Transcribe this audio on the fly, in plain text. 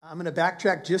I'm going to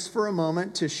backtrack just for a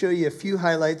moment to show you a few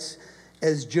highlights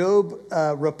as Job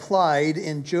replied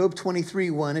in Job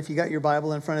 23:1. If you got your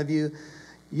Bible in front of you,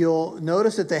 you'll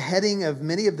notice at the heading of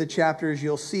many of the chapters,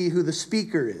 you'll see who the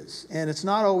speaker is. And it's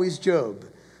not always Job.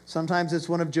 Sometimes it's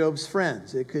one of Job's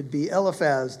friends. It could be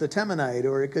Eliphaz the Temanite,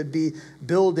 or it could be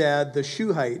Bildad the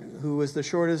Shuhite, who was the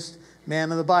shortest man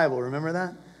in the Bible. Remember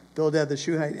that? Bildad the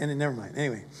Shuhite, and never mind.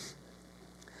 Anyway.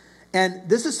 And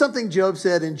this is something Job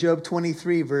said in Job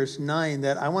 23, verse 9,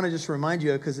 that I want to just remind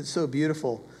you of because it's so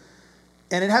beautiful.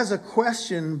 And it has a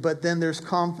question, but then there's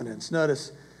confidence.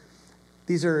 Notice,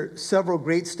 these are several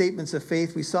great statements of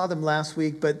faith. We saw them last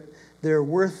week, but they're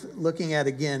worth looking at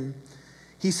again.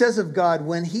 He says of God,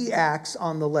 when he acts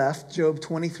on the left, Job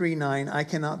 23:9, I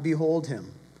cannot behold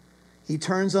him. He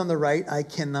turns on the right, I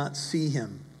cannot see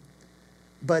him.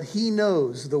 But he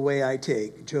knows the way I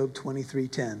take, Job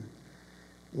 23:10.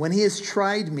 When he has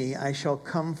tried me, I shall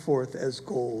come forth as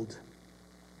gold.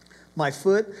 My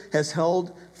foot has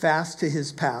held fast to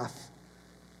his path.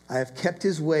 I have kept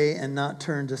his way and not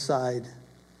turned aside.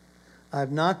 I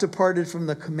have not departed from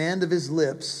the command of his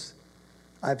lips.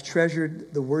 I've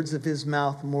treasured the words of his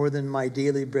mouth more than my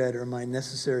daily bread or my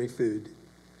necessary food.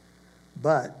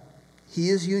 But he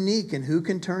is unique, and who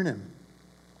can turn him?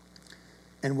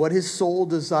 And what his soul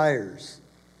desires,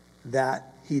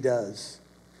 that he does.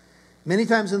 Many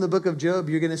times in the book of Job,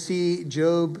 you're going to see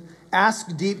Job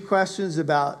ask deep questions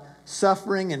about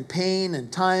suffering and pain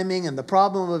and timing and the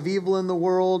problem of evil in the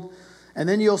world. And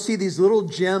then you'll see these little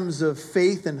gems of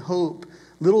faith and hope,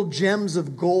 little gems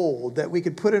of gold that we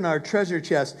could put in our treasure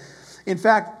chest. In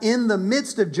fact, in the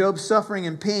midst of Job's suffering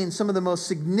and pain, some of the most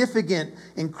significant,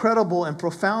 incredible, and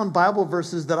profound Bible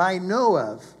verses that I know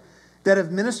of that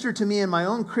have ministered to me in my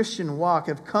own Christian walk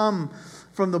have come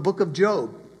from the book of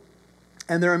Job.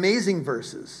 And they're amazing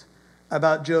verses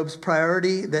about Job's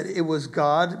priority, that it was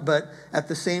God, but at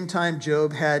the same time,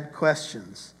 Job had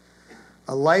questions.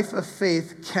 A life of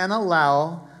faith can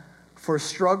allow for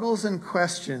struggles and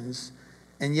questions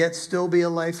and yet still be a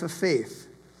life of faith.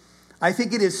 I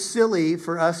think it is silly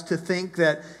for us to think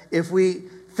that if we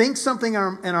think something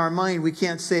in our mind, we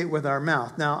can't say it with our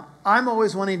mouth. Now, I'm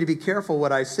always wanting to be careful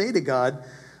what I say to God,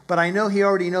 but I know he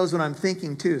already knows what I'm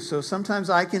thinking too. So sometimes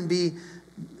I can be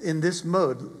in this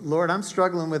mode. Lord, I'm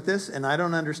struggling with this and I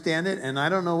don't understand it and I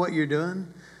don't know what you're doing,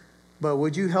 but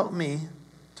would you help me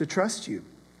to trust you?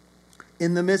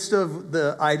 In the midst of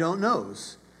the I don't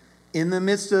knows, in the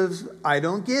midst of I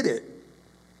don't get it,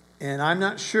 and I'm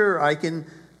not sure I can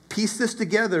piece this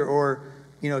together or,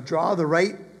 draw the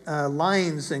right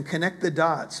lines and connect the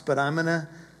dots, but I'm going to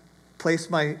place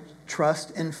my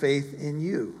trust and faith in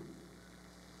you.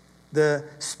 The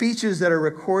speeches that are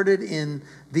recorded in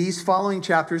these following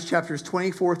chapters, chapters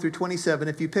 24 through 27,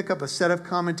 if you pick up a set of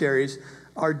commentaries,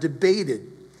 are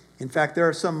debated. In fact, there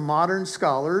are some modern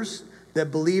scholars that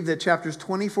believe that chapters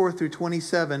 24 through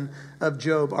 27 of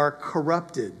Job are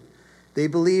corrupted. They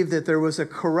believe that there was a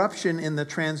corruption in the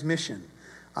transmission.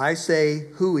 I say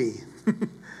hooey.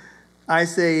 I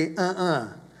say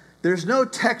There's no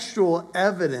textual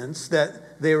evidence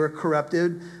that they were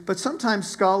corrupted, but sometimes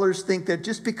scholars think that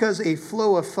just because a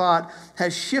flow of thought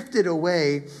has shifted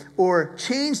away or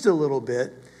changed a little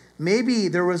bit, maybe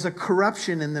there was a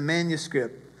corruption in the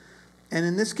manuscript. And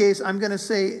in this case, I'm going to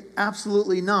say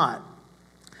absolutely not.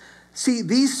 See,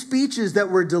 these speeches that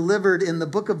were delivered in the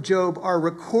book of Job are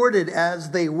recorded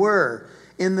as they were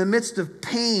in the midst of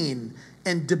pain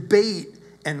and debate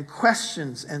and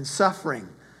questions and suffering.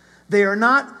 They are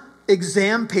not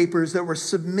exam papers that were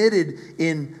submitted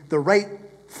in the right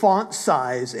font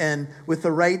size and with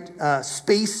the right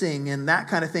spacing and that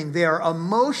kind of thing. They are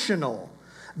emotional.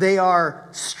 They are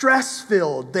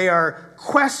stress-filled. They are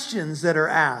questions that are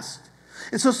asked.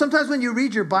 And so sometimes when you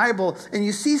read your Bible and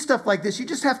you see stuff like this, you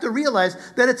just have to realize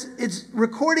that it's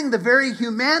recording the very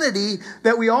humanity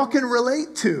that we all can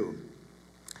relate to.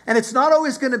 And it's not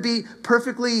always going to be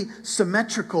perfectly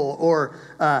symmetrical or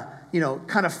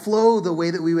kind of flow the way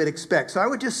that we would expect. So I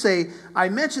would just say, I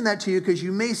mention that to you because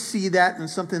you may see that in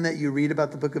something that you read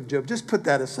about the book of Job. Just put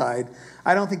that aside.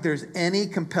 I don't think there's any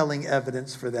compelling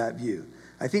evidence for that view.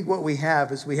 I think what we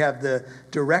have is we have the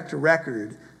direct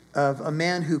record of a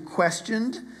man who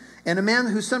questioned, and a man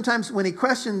who sometimes when he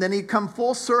questioned, then he'd come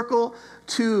full circle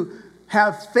to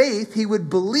have faith. He would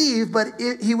believe, but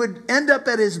he would end up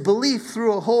at his belief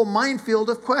through a whole minefield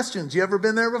of questions. You ever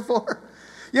been there before?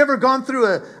 You ever gone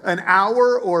through an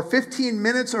hour or 15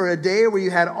 minutes or a day where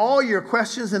you had all your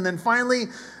questions and then finally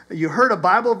you heard a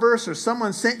Bible verse or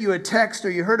someone sent you a text or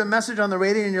you heard a message on the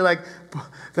radio and you're like,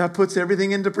 that puts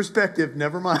everything into perspective.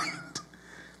 Never mind.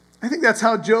 I think that's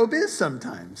how Job is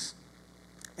sometimes.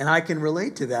 And I can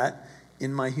relate to that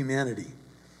in my humanity.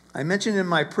 I mentioned in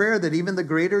my prayer that even the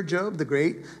greater Job, the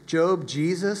great Job,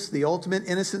 Jesus, the ultimate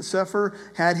innocent sufferer,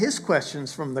 had his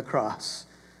questions from the cross.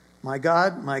 My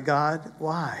God,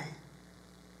 why?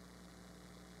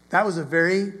 That was a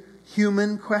very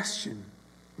human question.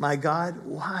 My God,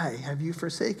 why have you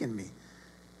forsaken me?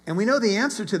 And we know the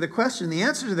answer to the question. The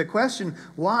answer to the question,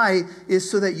 why,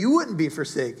 is so that you wouldn't be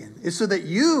forsaken. It's so that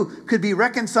you could be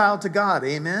reconciled to God.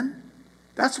 Amen?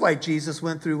 That's why Jesus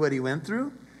went through what he went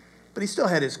through. But he still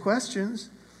had his questions,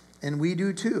 and we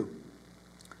do too.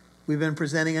 We've been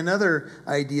presenting another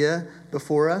idea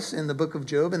before us in the book of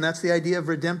Job, and that's the idea of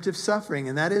redemptive suffering.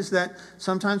 And that is that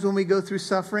sometimes when we go through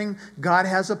suffering, God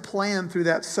has a plan through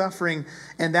that suffering,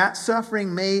 and that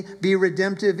suffering may be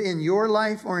redemptive in your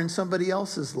life or in somebody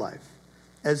else's life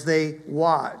as they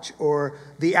watch, or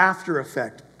the after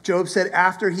effect. Job said,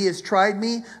 after he has tried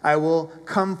me, I will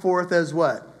come forth as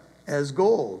what? As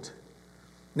gold.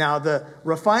 Now, the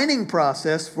refining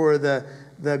process for the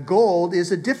gold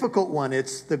is a difficult one.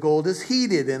 The gold is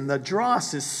heated and the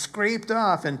dross is scraped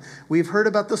off. And we've heard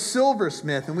about the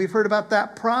silversmith, and we've heard about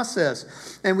that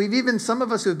process. And we've even, some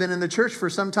of us who've been in the church for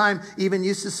some time, even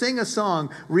used to sing a song,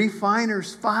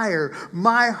 Refiner's Fire,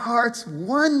 my heart's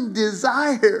one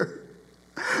desire.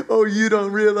 Oh, you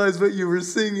don't realize what you were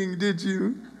singing, did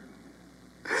you?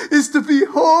 Is to be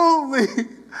holy.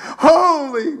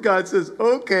 Holy. God says,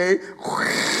 okay.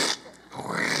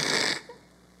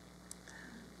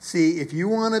 See, if you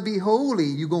want to be holy,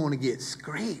 you're going to get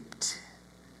scraped.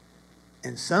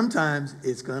 And sometimes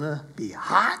it's going to be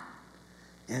hot.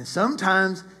 And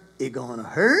sometimes it's going to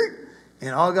hurt.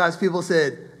 And all God's people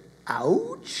said,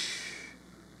 ouch.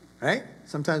 Right?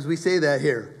 Sometimes we say that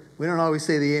here. We don't always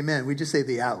say the amen. We just say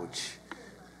the ouch.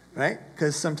 Right?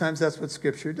 Because sometimes that's what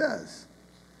Scripture does.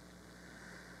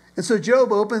 And so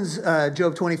Job opens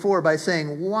Job 24 by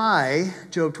saying, why,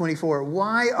 Job 24,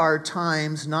 why are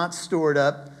times not stored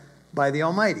up by the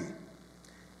Almighty?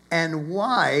 And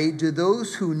why do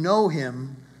those who know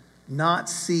him not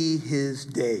see his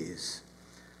days?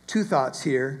 Two thoughts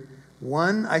here.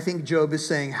 One, I think Job is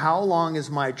saying, how long is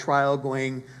my trial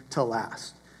going to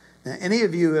last? Now, any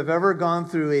of you have ever gone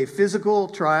through a physical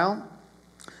trial,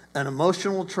 an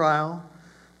emotional trial,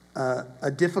 a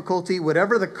difficulty,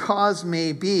 whatever the cause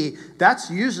may be?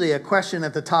 That's usually a question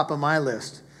at the top of my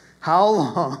list. How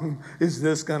long is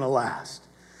this going to last?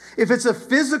 If it's a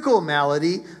physical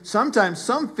malady, sometimes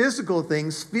some physical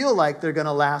things feel like they're going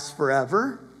to last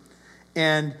forever.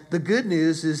 And the good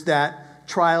news is that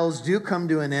trials do come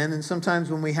to an end. And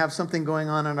sometimes when we have something going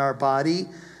on in our body,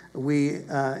 we,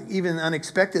 even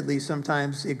unexpectedly,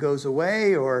 sometimes it goes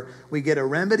away, or we get a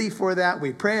remedy for that.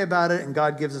 We pray about it and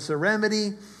God gives us a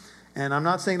remedy. And I'm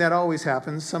not saying that always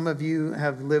happens. Some of you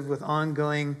have lived with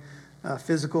ongoing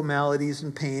physical maladies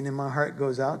and pain, and my heart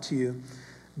goes out to you.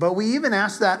 But we even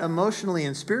ask that emotionally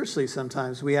and spiritually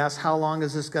sometimes. We ask, how long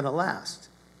is this going to last?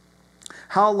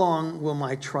 How long will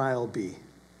my trial be?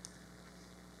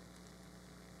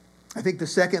 I think the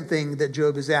second thing that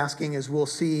Job is asking, as we'll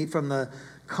see from the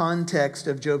context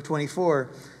of Job 24,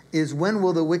 is when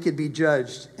will the wicked be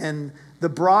judged? And the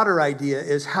broader idea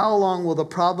is, how long will the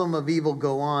problem of evil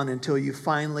go on until you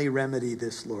finally remedy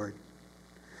this, Lord?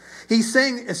 He's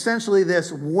saying essentially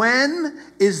this: when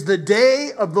is the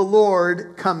day of the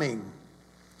Lord coming?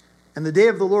 And the day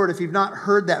of the Lord, if you've not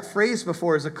heard that phrase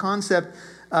before, is a concept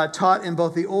taught in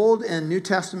both the Old and New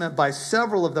Testament by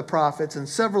several of the prophets and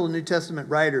several New Testament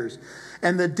writers.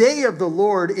 And the day of the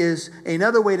Lord is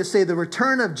another way to say the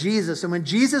return of Jesus. And when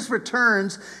Jesus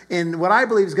returns in what I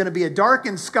believe is going to be a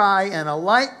darkened sky, and a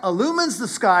light illumines the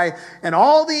sky, and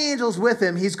all the angels with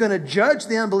him, he's going to judge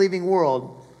the unbelieving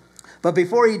world. But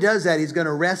before he does that, he's going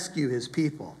to rescue his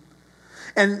people.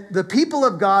 And the people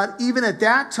of God, even at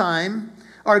that time,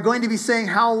 are going to be saying,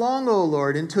 how long, O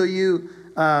Lord, until you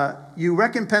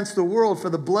recompense the world for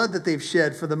the blood that they've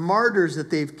shed, for the martyrs that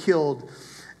they've killed?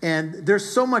 And there's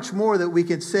so much more that we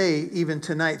could say even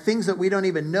tonight. Things that we don't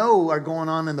even know are going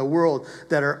on in the world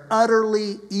that are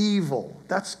utterly evil.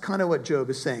 That's kind of what Job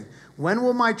is saying. When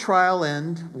will my trial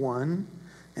end? One.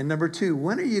 And number two,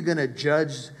 when are you going to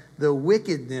judge the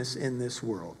wickedness in this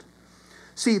world?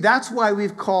 See, that's why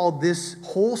we've called this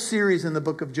whole series in the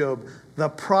book of Job the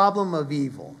problem of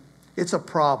evil. It's a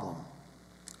problem.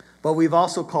 But we've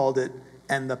also called it,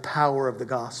 and the power of the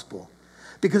gospel.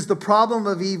 Because the problem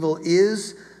of evil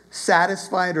is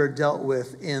satisfied or dealt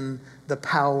with in the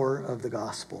power of the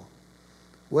gospel.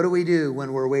 What do we do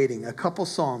when we're waiting? A couple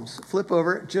Psalms. Flip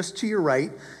over, just to your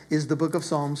right is the book of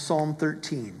Psalms, Psalm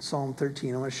 13. Psalm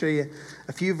 13. I want to show you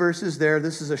a few verses there.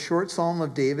 This is a short Psalm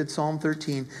of David, Psalm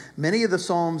 13. Many of the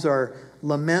Psalms are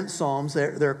lament psalms.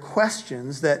 They're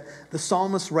questions that the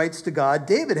psalmist writes to God.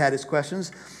 David had his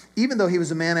questions, even though he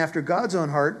was a man after God's own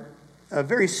heart, a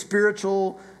very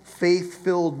spiritual,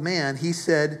 faith-filled man. He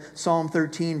said, Psalm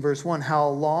 13, verse 1, "How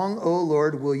long, O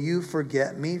Lord, will you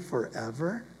forget me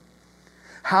forever?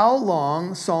 How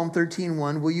long," Psalm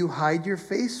 13:1, "will you hide your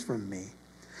face from me?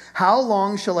 How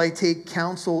long shall I take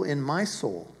counsel in my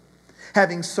soul,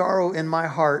 having sorrow in my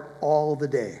heart all the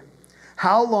day?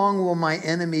 How long will my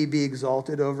enemy be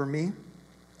exalted over me?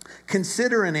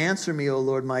 Consider and answer me, O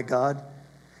Lord my God.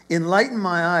 Enlighten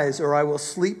my eyes, or I will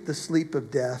sleep the sleep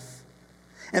of death.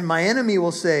 And my enemy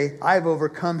will say, I have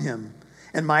overcome him,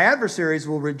 and my adversaries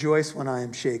will rejoice when I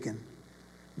am shaken.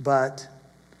 But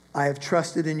I have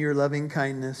trusted in your loving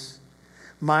kindness.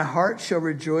 My heart shall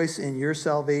rejoice in your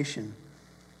salvation.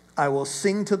 I will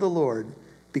sing to the Lord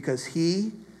because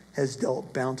he has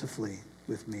dealt bountifully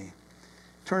with me."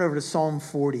 Turn over to Psalm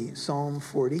 40. Psalm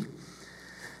 40.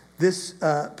 This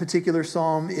particular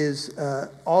psalm is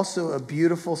also a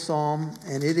beautiful psalm,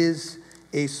 and it is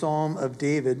a psalm of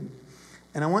David.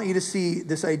 And I want you to see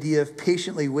this idea of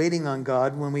patiently waiting on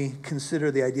God when we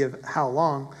consider the idea of how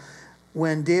long.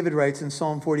 When David writes in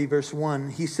Psalm 40, verse 1,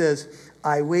 he says,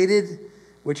 "I waited,"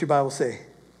 what's your Bible say?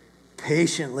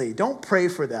 Patiently. Don't pray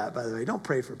for that, by the way. Don't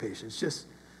pray for patience.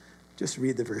 Just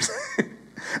read the verse.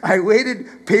 "I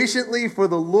waited patiently for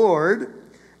the Lord,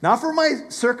 not for my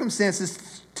circumstances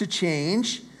to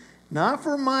change, not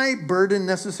for my burden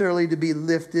necessarily to be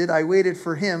lifted. I waited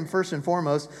for him, first and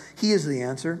foremost. He is the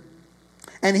answer.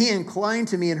 And he inclined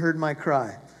to me and heard my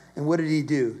cry." And what did he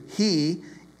do? He,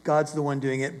 God's the one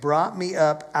doing it, "brought me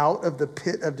up out of the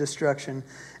pit of destruction,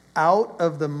 out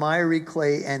of the miry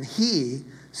clay, and he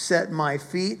set my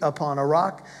feet upon a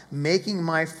rock, making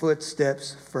my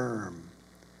footsteps firm.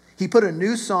 He put a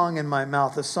new song in my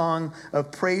mouth, a song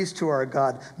of praise to our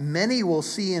God. Many will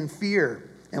see and fear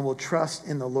and will trust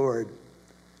in the Lord.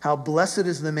 How blessed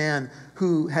is the man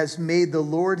who has made the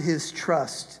Lord his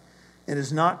trust and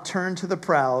is not turned to the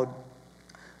proud,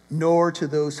 nor to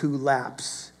those who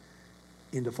lapse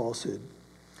into falsehood."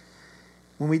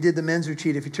 When we did the men's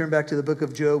retreat, if you turn back to the book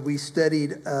of Job, we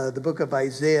studied the book of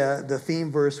Isaiah. The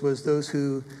theme verse was those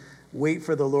who wait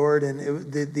for the Lord,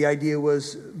 and the idea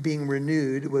was being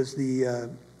renewed was the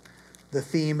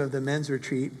theme of the men's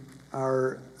retreat.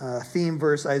 Our theme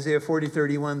verse, Isaiah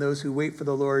 40:31, "Those who wait for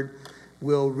the Lord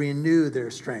will renew their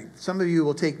strength." Some of you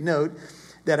will take note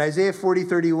that Isaiah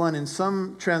 40:31 in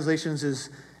some translations is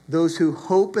 "those who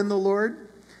hope in the Lord,"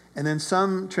 and then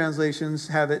some translations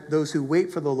have it "those who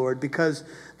wait for the Lord," because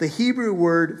the Hebrew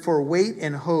word for wait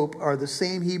and hope are the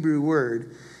same Hebrew word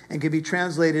and can be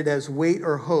translated as wait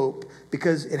or hope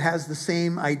because it has the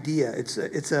same idea.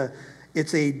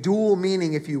 It's a dual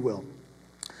meaning, if you will.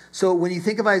 So when you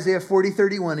think of Isaiah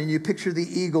 40:31 and you picture the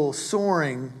eagle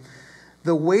soaring,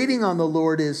 the waiting on the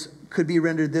Lord could be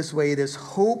rendered this way. It is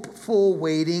hopeful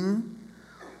waiting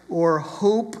or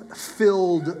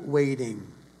hope-filled waiting.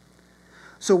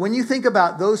 So when you think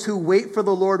about those who wait for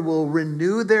the Lord will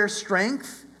renew their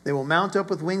strength, they will mount up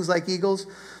with wings like eagles,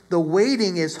 the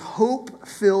waiting is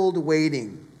hope-filled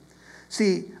waiting.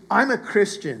 See, I'm a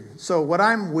Christian, so what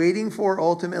I'm waiting for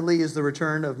ultimately is the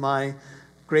return of my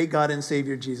great God and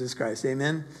Savior, Jesus Christ.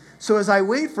 Amen? So as I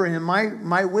wait for him,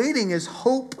 my waiting is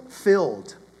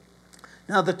hope-filled.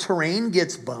 Now, the terrain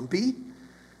gets bumpy.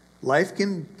 Life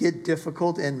can get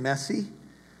difficult and messy,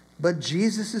 but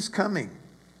Jesus is coming.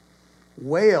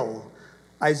 Wail.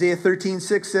 Isaiah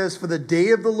 13:6 says, "For the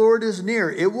day of the Lord is near.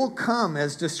 It will come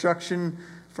as destruction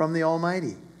from the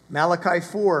Almighty." Malachi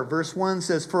 4, verse 1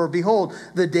 says, "For behold,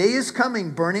 the day is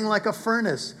coming, burning like a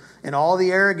furnace, and all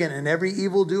the arrogant and every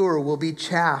evildoer will be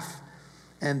chaff.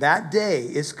 And that day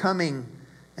is coming,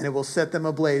 and it will set them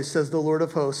ablaze, says the Lord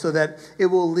of hosts, so that it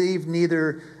will leave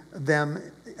neither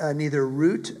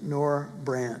root nor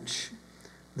branch."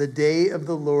 The day of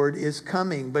the Lord is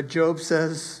coming. But Job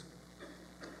says,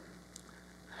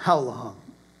 "How long,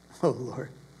 oh Lord?"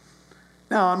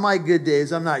 Now, on my good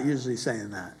days, I'm not usually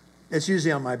saying that. It's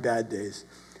usually on my bad days.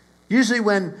 Usually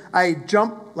when I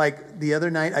jump, like the other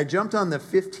night, I jumped on the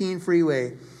 15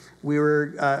 freeway.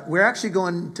 We're actually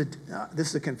going to, this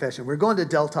is a confession, we're going to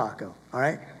Del Taco, all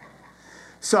right?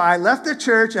 So I left the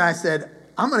church and I said,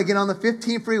 I'm going to get on the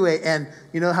 15 freeway. And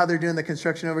you know how they're doing the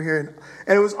construction over here?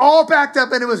 And it was all backed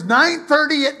up and it was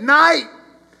 9:30 at night.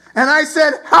 And I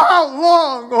said, "How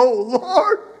long, oh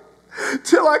Lord,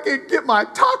 till I can get my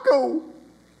taco?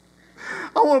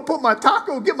 I want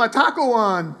to get my taco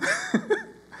on."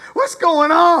 What's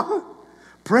going on?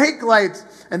 Brake lights.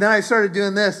 And then I started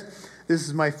doing this. This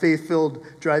is my faith-filled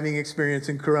driving experience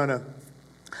in Corona.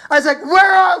 I was like,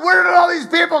 where did all these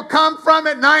people come from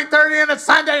at 9:30 on a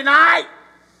Sunday night?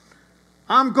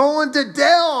 I'm going to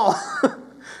Dell.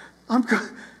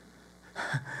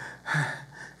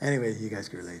 Anyway, you guys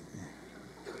can relate.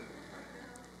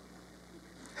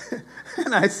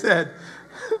 And I said,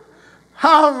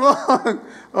 how long?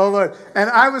 Oh, Lord. And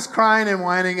I was crying and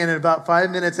whining, and in about 5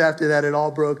 minutes after that, it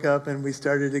all broke up, and we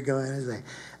started to go, and I was like,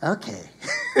 okay.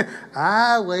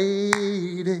 I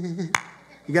waited.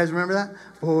 You guys remember that?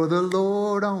 For the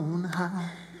Lord on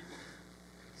high.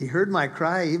 He heard my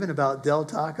cry even about Del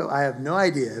Taco. I have no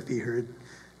idea if he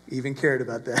even cared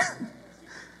about that.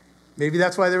 Maybe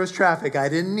that's why there was traffic. I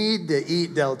didn't need to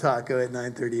eat Del Taco at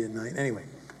 9:30 at night. Anyway,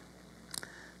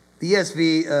 the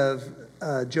ESV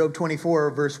of Job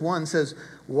 24, verse 1 says,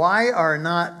 why are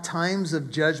not times of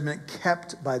judgment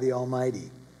kept by the Almighty?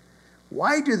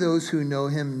 Why do those who know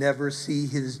him never see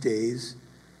his days?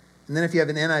 And then if you have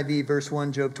an NIV, verse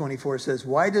 1, Job 24 says,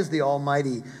 why does the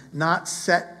Almighty not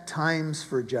set times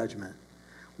for judgment?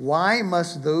 Why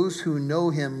must those who know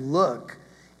him look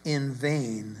in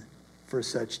vain for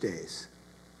such days?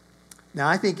 Now,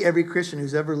 I think every Christian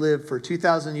who's ever lived for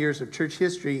 2,000 years of church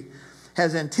history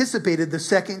has anticipated the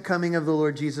second coming of the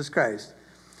Lord Jesus Christ.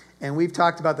 And we've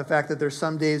talked about the fact that there's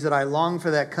some days that I long for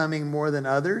that coming more than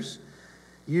others.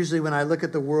 Usually when I look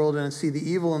at the world and see the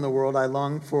evil in the world, I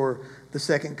long for the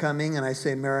second coming, and I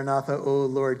say, Maranatha, O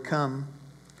Lord, come.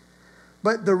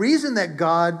 But the reason that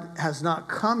God has not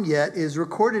come yet is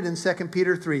recorded in 2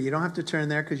 Peter 3. You don't have to turn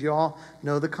there because you all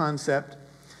know the concept.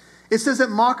 It says that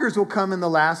mockers will come in the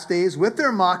last days with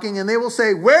their mocking, and they will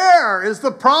say, where is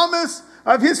the promise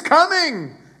of his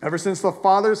coming? Ever since the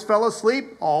fathers fell asleep,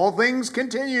 all things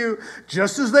continue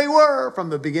just as they were from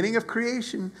the beginning of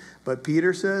creation. But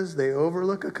Peter says they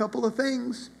overlook a couple of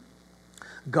things.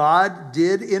 God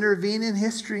did intervene in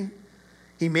history.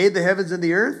 He made the heavens and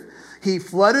the earth. He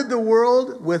flooded the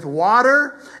world with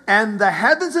water. And the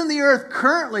heavens and the earth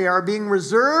currently are being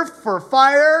reserved for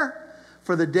fire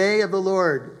for the day of the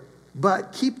Lord.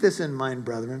 But keep this in mind,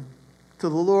 brethren. To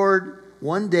the Lord,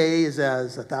 one day is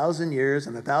as 1,000 years,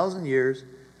 and 1,000 years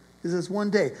is as one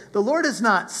day. The Lord is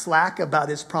not slack about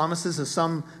his promises, as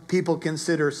some people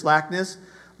consider slackness,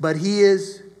 but he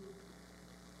is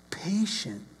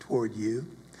patient toward you,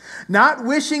 not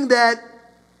wishing that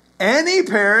any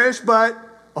perish, but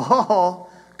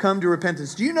all come to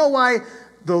repentance. Do you know why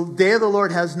the day of the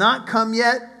Lord has not come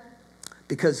yet?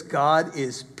 Because God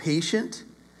is patient,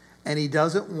 and he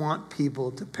doesn't want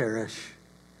people to perish.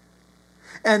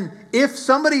 And if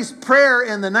somebody's prayer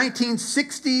in the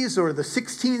 1960s or the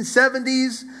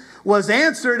 1670s was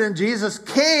answered and Jesus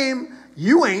came,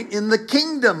 you ain't in the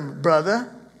kingdom,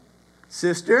 brother,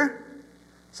 sister.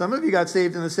 Some of you got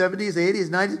saved in the 70s, 80s,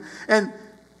 90s.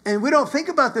 And we don't think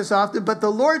about this often, but the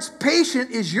Lord's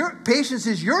patience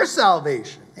is your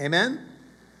salvation. Amen?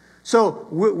 So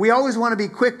we always want to be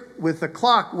quick with the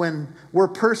clock when we're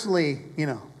personally,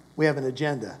 we have an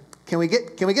agenda. Can we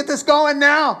get this going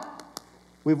now?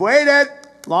 We've waited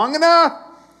long enough.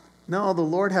 No, the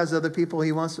Lord has other people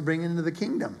he wants to bring into the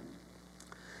kingdom.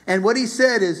 And what he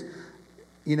said is,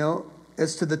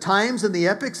 as to the times and the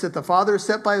epochs that the Father has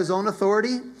set by his own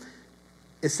authority,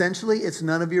 essentially it's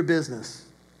none of your business.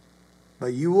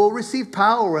 But you will receive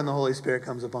power when the Holy Spirit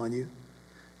comes upon you.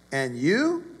 And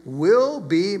you will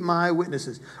be my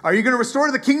witnesses. Are you going to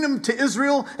restore the kingdom to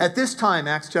Israel at this time?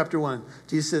 Acts chapter 1.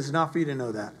 Jesus says, it's not for you to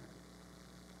know that.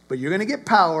 But you're going to get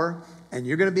power, and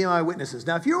you're going to be my witnesses.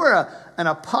 Now, if you were an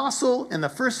apostle in the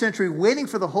first century waiting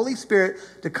for the Holy Spirit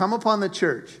to come upon the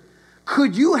church,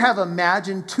 could you have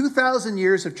imagined 2,000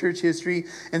 years of church history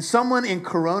and someone in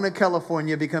Corona,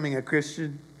 California becoming a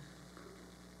Christian?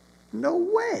 No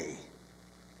way.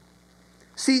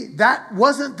 See, that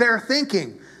wasn't their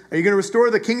thinking. Are you going to restore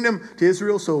the kingdom to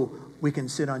Israel so we can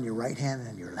sit on your right hand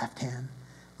and your left hand?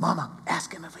 Mama,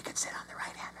 ask him if we could sit on the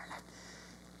right hand or left.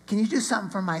 Can you do something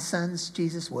for my sons,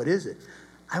 Jesus? What is it?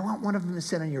 I want one of them to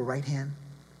sit on your right hand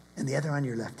and the other on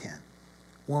your left hand.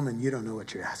 Woman, you don't know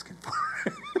what you're asking for.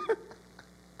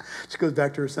 She goes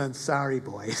back to her son, sorry,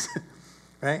 boys.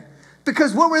 Right?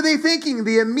 Because what were they thinking?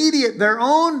 The immediate, their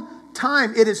own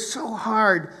time. It is so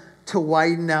hard to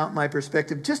widen out my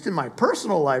perspective just in my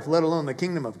personal life, let alone the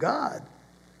kingdom of God.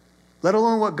 Let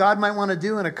alone what God might want to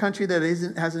do in a country that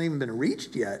hasn't even been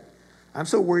reached yet. I'm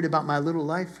so worried about my little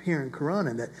life here in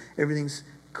Corona that everything's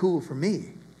cool for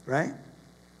me, right?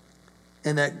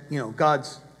 And that,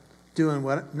 God's doing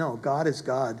what? No, God is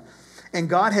God. And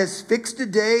God has fixed a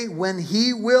day when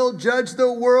he will judge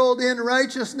the world in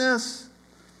righteousness.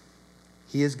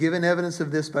 He has given evidence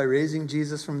of this by raising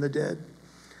Jesus from the dead.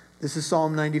 This is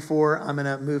Psalm 94. I'm going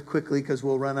to move quickly because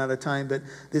we'll run out of time, but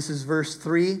this is verse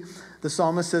 3. The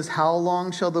psalmist says, "How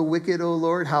long shall the wicked, O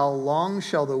Lord, how long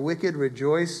shall the wicked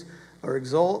rejoice or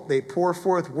exult? They pour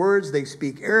forth words, they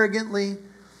speak arrogantly.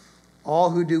 All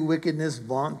who do wickedness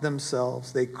vaunt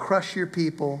themselves. They crush your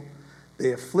people,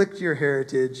 they afflict your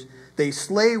heritage. They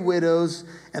slay widows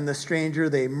and the stranger.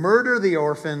 They murder the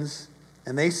orphans.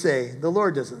 And they say, the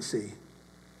Lord doesn't see,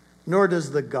 nor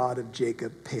does the God of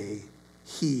Jacob pay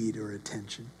heed or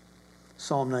attention."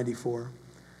 Psalm 94,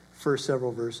 first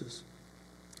several verses.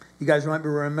 You guys might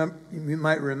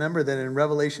remember that in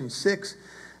Revelation 6,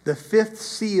 the fifth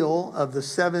seal of the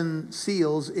seven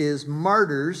seals is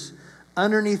martyrs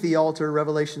underneath the altar,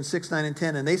 Revelation 6, 9, and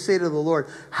 10. And they say to the Lord,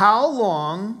 "How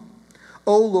long,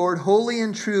 O Lord, holy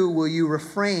and true, will you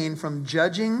refrain from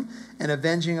judging and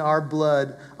avenging our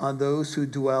blood on those who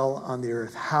dwell on the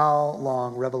earth?" How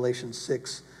long? Revelation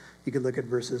 6. You could look at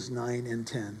verses 9 and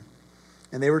 10.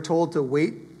 And they were told to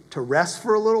wait, to rest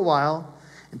for a little while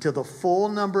until the full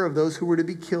number of those who were to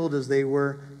be killed as they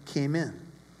were came in.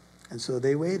 And so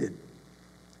they waited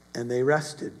and they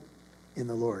rested in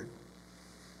the Lord.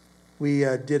 We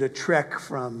did a trek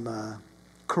from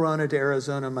Corona to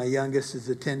Arizona. My youngest is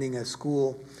attending a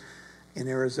school in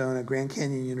Arizona, Grand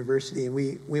Canyon University. And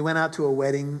we went out to a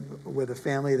wedding with a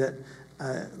family that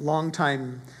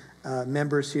longtime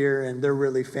members here, and they're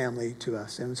really family to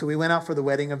us. And so we went out for the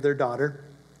wedding of their daughter.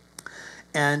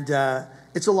 And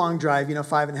it's a long drive,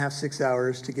 5.5, 6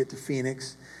 hours to get to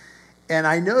Phoenix. And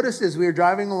I noticed as we were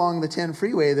driving along the 10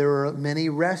 freeway, there were many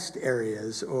rest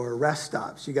areas or rest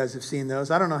stops. You guys have seen those.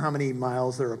 I don't know how many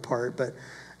miles they're apart, but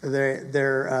they're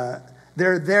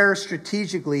there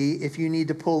strategically if you need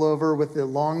to pull over with the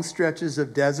long stretches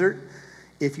of desert,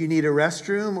 if you need a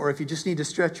restroom, or if you just need to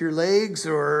stretch your legs,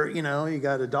 or you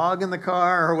got a dog in the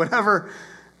car or whatever.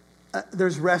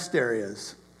 There's rest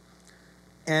areas.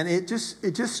 And it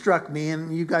just struck me,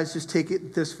 and you guys just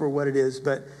take this for what it is,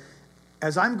 but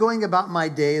as I'm going about my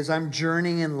day, as I'm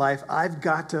journeying in life, I've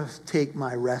got to take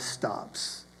my rest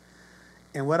stops.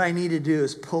 And what I need to do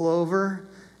is pull over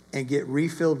and get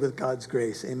refilled with God's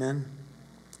grace. Amen.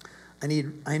 I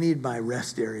need my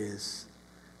rest areas.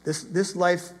 This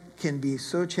life can be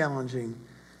so challenging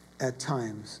at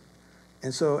times.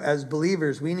 And so as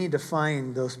believers, we need to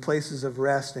find those places of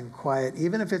rest and quiet.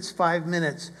 Even if it's 5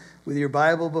 minutes with your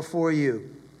Bible before you,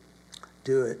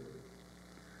 do it.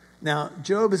 Now,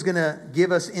 Job is going to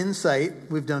give us insight.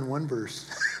 We've done one verse.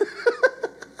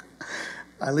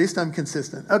 At least I'm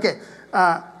consistent. Okay.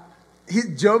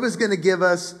 Job is going to give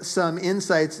us some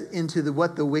insights into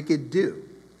what the wicked do.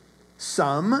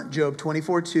 Some, Job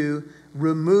 24:2,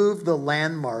 remove the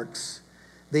landmarks.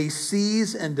 They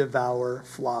seize and devour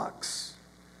flocks.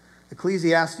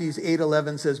 Ecclesiastes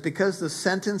 8:11 says, "Because the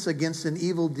sentence against an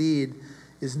evil deed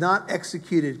is not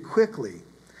executed quickly,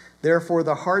 therefore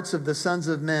the hearts of the sons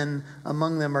of men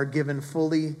among them are given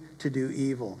fully to do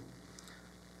evil."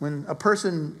 When a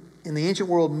person in the ancient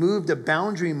world moved a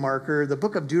boundary marker, the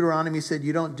book of Deuteronomy said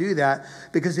you don't do that,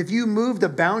 because if you moved a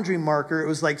boundary marker, it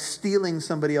was like stealing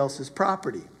somebody else's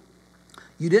property.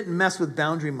 You didn't mess with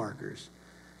boundary markers.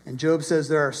 And Job says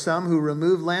there are some who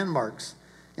remove landmarks.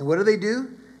 And what do?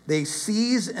 They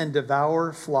seize and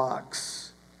devour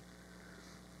flocks.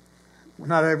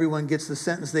 Not everyone gets the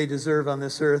sentence they deserve on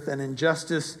this earth, and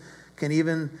injustice can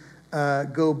even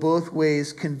go both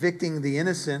ways, convicting the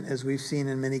innocent, as we've seen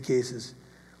in many cases.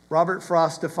 Robert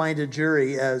Frost defined a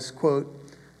jury as, quote,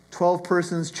 12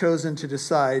 persons chosen to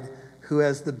decide who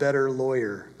has the better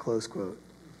lawyer, close quote.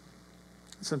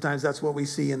 Sometimes that's what we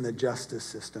see in the justice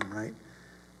system, right?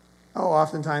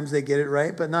 Oftentimes they get it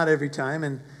right, but not every time.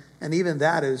 And even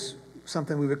that is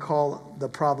something we would call the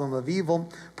problem of evil.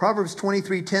 Proverbs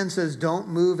 23:10 says, "Don't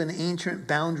move an ancient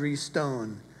boundary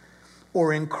stone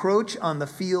or encroach on the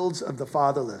fields of the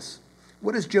fatherless."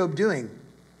 What is Job doing?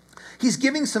 He's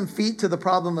giving some feet to the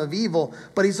problem of evil,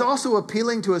 but he's also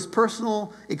appealing to his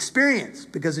personal experience,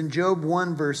 because in Job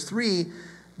 1 verse 3,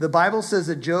 the Bible says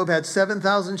that Job had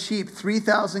 7,000 sheep,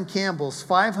 3,000 camels,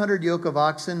 500 yoke of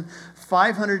oxen,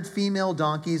 500 female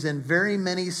donkeys, and very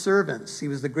many servants. He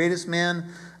was the greatest man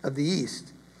of the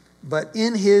East. But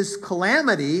in his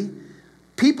calamity,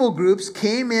 people groups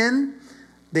came in,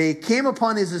 they came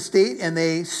upon his estate, and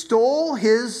they stole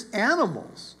his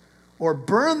animals or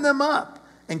burned them up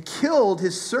and killed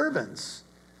his servants.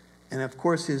 And of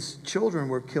course, his children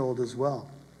were killed as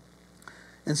well.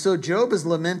 And so Job is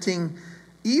lamenting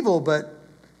evil, but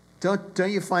don't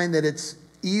you find that it's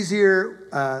easier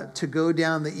to go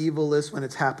down the evil list when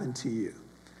it's happened to you?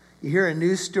 You hear a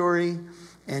news story,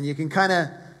 and you can kind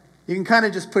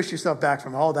of just push yourself back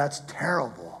from, that's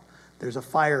terrible. There's a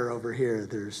fire over here.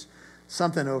 There's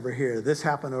something over here. This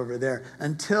happened over there.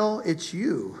 Until it's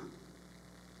you.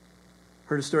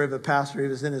 Heard a story of a pastor. He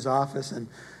was in his office, and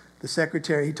he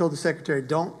told the secretary,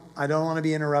 I don't want to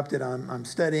be interrupted. I'm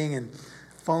studying. And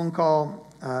phone call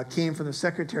came from the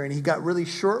secretary, and he got really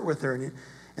short with her.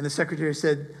 And the secretary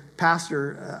said,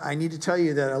 Pastor, I need to tell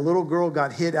you that a little girl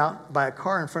got hit out by a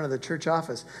car in front of the church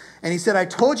office. And he said, I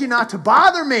told you not to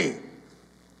bother me.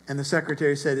 And the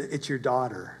secretary said, it's your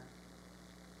daughter.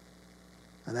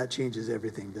 And that changes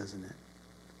everything, doesn't it?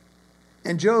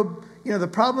 And Job, the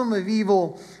problem of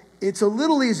evil, it's a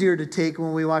little easier to take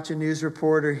when we watch a news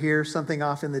report or hear something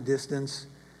off in the distance.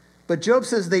 But Job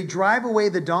says they drive away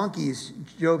the donkeys.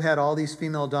 Job had all these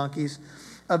female donkeys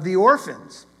of the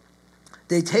orphans.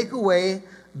 They take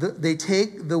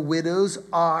the widow's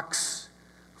ox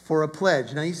for a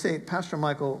pledge. Now you say, Pastor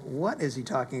Michael, what is he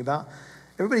talking about?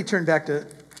 Everybody turn back to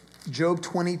Job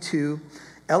 22.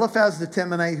 Eliphaz the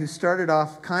Temanite, who started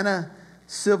off kind of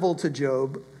civil to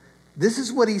Job, this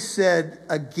is what he said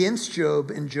against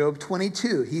Job in Job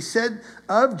 22. He said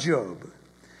of Job,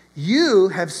 you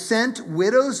have sent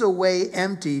widows away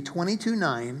empty,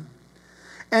 22:9,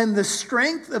 and the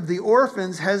strength of the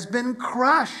orphans has been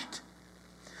crushed.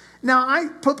 Now, I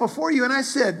put before you and I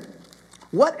said,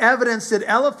 what evidence did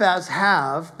Eliphaz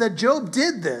have that Job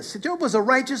did this? Job was a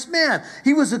righteous man.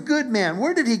 He was a good man.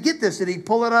 Where did he get this? Did he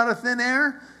pull it out of thin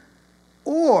air?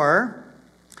 Or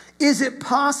is it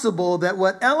possible that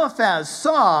what Eliphaz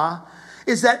saw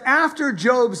is that after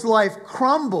Job's life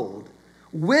crumbled,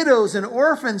 widows and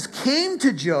orphans came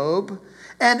to Job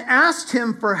and asked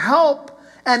him for help,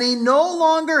 and he no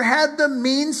longer had the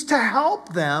means to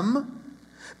help them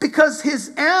because his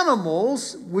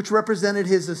animals, which represented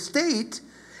his estate,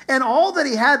 and all that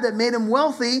he had that made him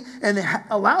wealthy and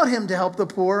allowed him to help the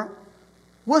poor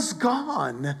was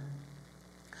gone.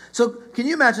 So can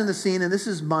you imagine the scene? And this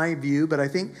is my view, but I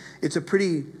think it's a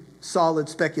pretty solid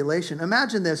speculation.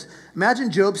 Imagine this. Imagine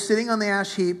Job sitting on the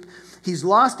ash heap. He's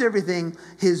lost everything.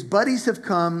 His buddies have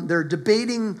come. They're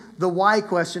debating the why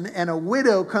question. And a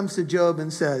widow comes to Job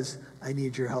and says, I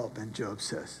need your help. And Job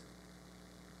says,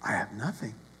 I have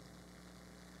nothing.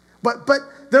 But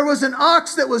there was an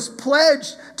ox that was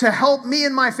pledged to help me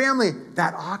and my family.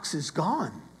 That ox is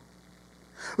gone.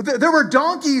 There were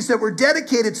donkeys that were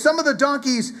dedicated. Some of the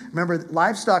donkeys, remember,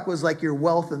 livestock was like your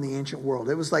wealth in the ancient world.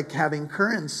 It was like having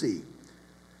currency.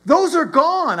 Those are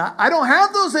gone. I don't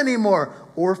have those anymore.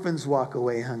 Orphans walk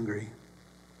away hungry.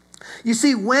 You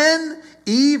see, when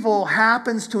evil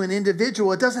happens to an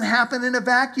individual, it doesn't happen in a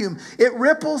vacuum. It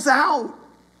ripples out.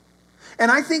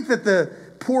 And I think that the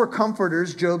poor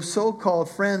comforters, Job's so-called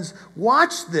friends,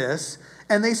 watched this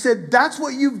and they said, that's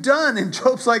what you've done. And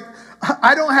Job's like,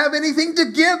 I don't have anything to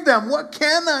give them. What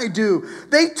can I do?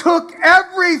 They took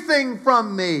everything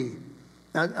from me.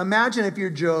 Now imagine if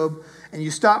you're Job and you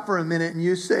stop for a minute and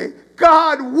you say,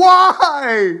 God,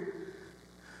 why?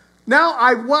 Now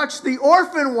I watched the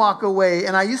orphan walk away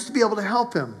and I used to be able to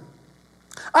help him.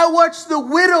 I watched the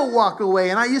widow walk away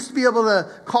and I used to be able to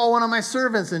call one of my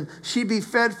servants and she'd be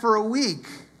fed for a week.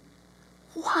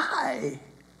 Why?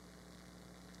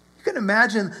 You can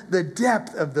imagine the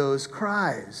depth of those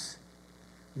cries.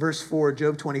 Verse 4,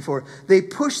 Job 24. They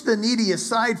push the needy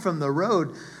aside from the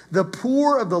road. The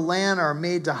poor of the land are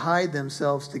made to hide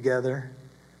themselves together.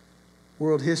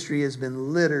 World history has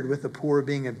been littered with the poor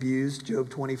being abused. Job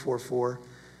 24:4.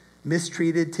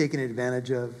 Mistreated, taken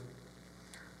advantage of.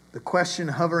 The question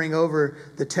hovering over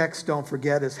the text, don't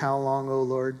forget, is how long, O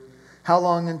Lord? How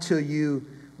long until you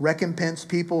recompense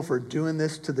people for doing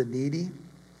this to the needy?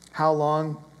 How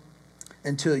long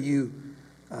until you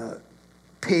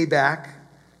pay back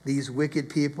these wicked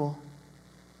people?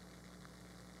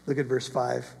 Look at verse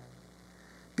 5.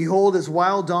 Behold, as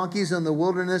wild donkeys in the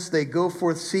wilderness, they go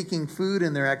forth seeking food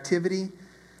in their activity,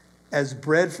 as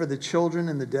bread for the children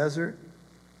in the desert.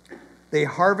 They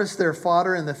harvest their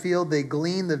fodder in the field. They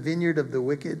glean the vineyard of the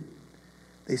wicked.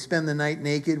 They spend the night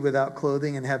naked without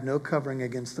clothing and have no covering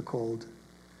against the cold.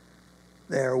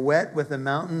 They are wet with the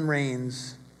mountain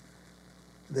rains.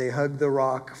 They hug the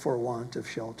rock for want of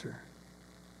shelter.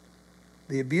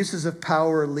 The abuses of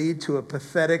power lead to a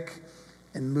pathetic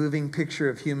and moving picture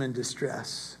of human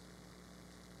distress.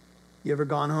 You ever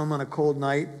gone home on a cold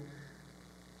night?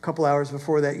 A couple hours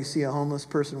before that, you see a homeless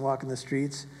person walking the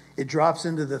streets. It drops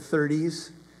into the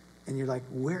 30s, and you're like,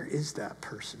 where is that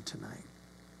person tonight?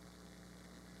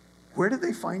 Where do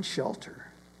they find shelter?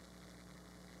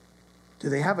 Do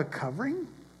they have a covering?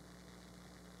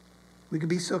 We can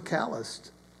be so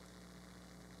calloused.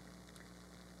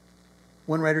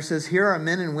 One writer says, here are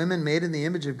men and women made in the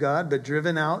image of God, but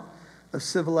driven out of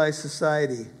civilized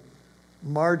society.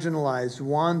 marginalized,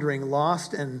 wandering,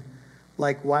 lost, and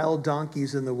like wild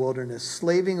donkeys in the wilderness,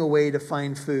 slaving away to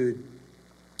find food,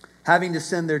 having to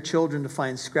send their children to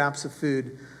find scraps of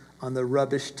food on the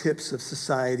rubbish tips of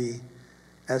society,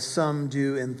 as some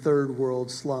do in third world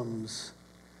slums.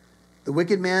 The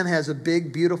wicked man has a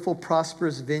big, beautiful,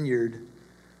 prosperous vineyard,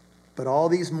 but all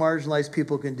these marginalized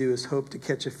people can do is hope to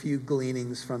catch a few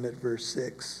gleanings from it, verse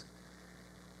 6.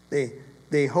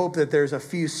 They hope that there's a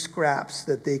few scraps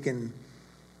that they can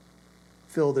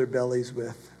fill their bellies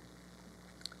with.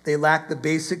 They lack the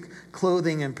basic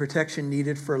clothing and protection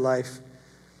needed for life.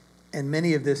 And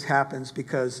many of this happens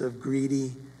because of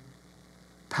greedy,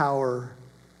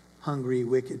 power-hungry,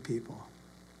 wicked people.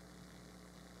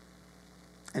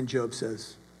 And Job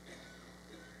says,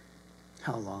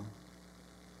 how long?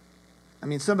 I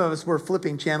mean, some of us, we're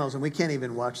flipping channels and we can't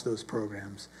even watch those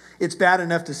programs. It's bad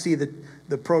enough to see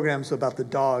the programs about the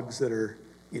dogs that are,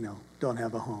 don't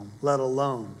have a home, let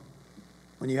alone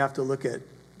when you have to look at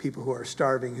people who are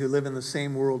starving, who live in the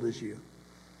same world as you.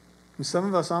 And some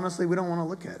of us, honestly, we don't want to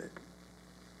look at it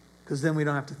because then we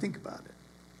don't have to think about it.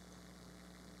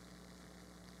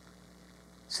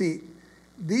 See,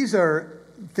 these are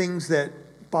things that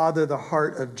bother the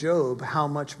heart of Job, how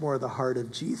much more the heart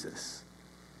of Jesus.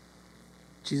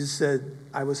 Jesus said,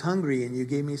 I was hungry and you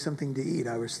gave me something to eat.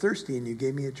 I was thirsty and you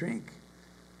gave me a drink.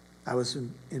 I was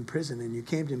in prison and you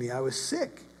came to me. I was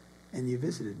sick and you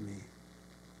visited me.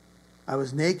 I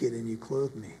was naked and you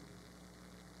clothed me.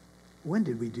 When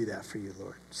did we do that for you,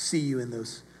 Lord? See you in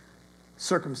those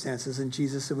circumstances. And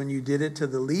Jesus said, when you did it to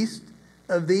the least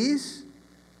of these,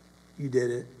 you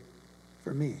did it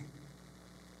for me.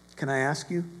 Can I ask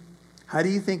you, how do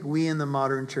you think we in the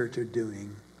modern church are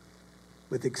doing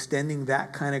with extending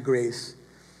that kind of grace?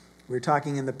 We were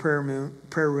talking in the prayer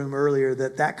room earlier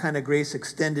that kind of grace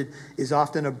extended is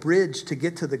often a bridge to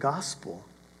get to the gospel.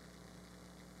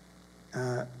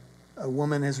 A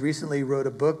woman has recently wrote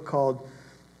a book called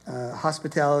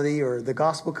Hospitality, or The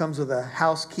Gospel Comes with a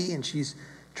House Key, and she's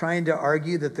trying to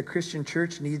argue that the Christian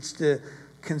church needs to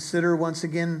consider once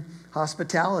again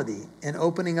hospitality and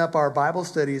opening up our Bible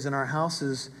studies in our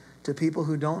houses to people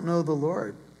who don't know the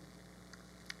Lord.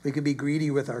 We could be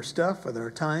greedy with our stuff, with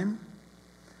our time.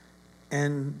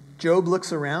 And Job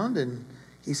looks around and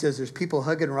he says there's people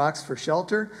hugging rocks for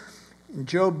shelter. And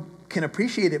Job can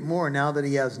appreciate it more now that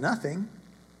he has nothing.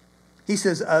 He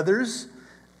says others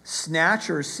snatch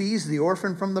or seize the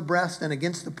orphan from the breast, and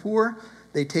against the poor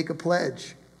they take a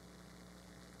pledge.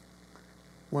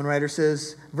 One writer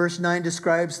says, verse 9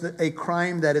 describes a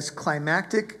crime that is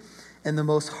climactic and the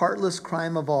most heartless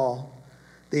crime of all.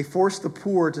 They force the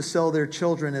poor to sell their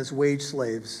children as wage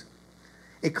slaves,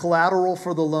 a collateral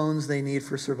for the loans they need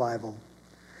for survival.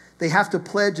 They have to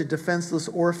pledge a defenseless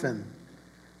orphan.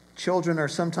 Children are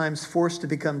sometimes forced to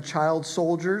become child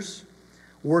soldiers,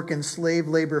 work in slave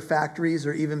labor factories,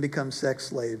 or even become sex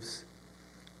slaves.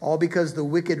 All because the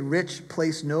wicked rich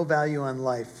place no value on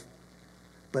life,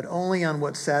 but only on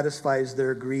what satisfies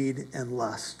their greed and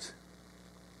lust.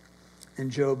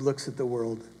 And Job looks at the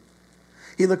world.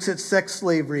 He looks at sex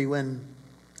slavery when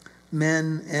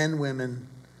men and women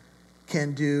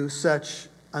can do such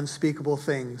unspeakable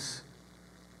things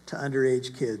to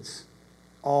underage kids,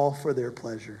 all for their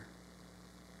pleasure.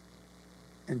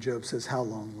 And Job says, how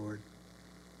long, Lord?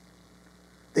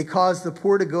 They cause the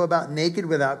poor to go about naked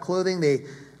without clothing.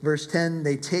 Verse 10,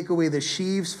 they take away the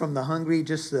sheaves from the hungry,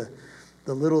 just the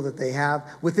little that they have.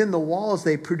 Within the walls,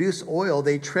 they produce oil.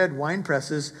 They tread wine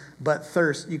presses, but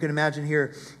thirst. You can imagine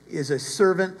here is a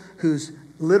servant who's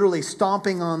literally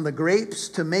stomping on the grapes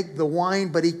to make the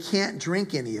wine, but he can't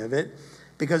drink any of it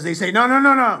because they say, no,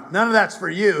 none of that's for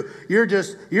you. You're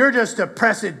just to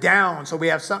press it down so we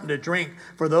have something to drink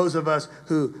for those of us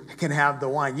who can have the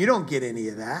wine. You don't get any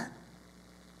of that.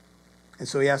 And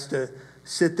so he has to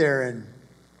sit there and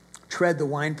tread the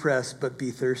winepress, but be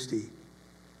thirsty.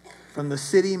 From the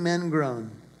city men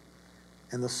groan,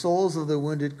 and the souls of the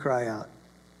wounded cry out.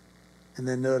 And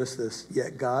then notice this,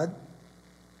 yet God,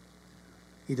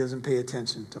 he doesn't pay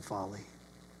attention to folly.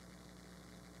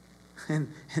 And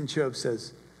Job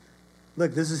says,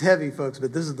 look, this is heavy, folks,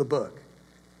 but this is the book.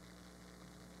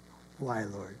 Why,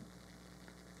 Lord?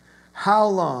 How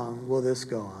long will this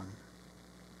go on?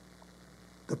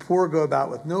 The poor go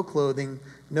about with no clothing,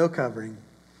 no covering.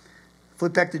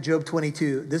 Flip back to Job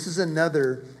 22. This is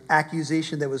another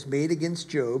accusation that was made against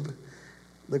Job.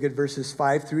 Look at verses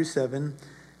 5 through 7.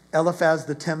 Eliphaz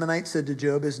the Temanite said to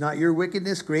Job, is not your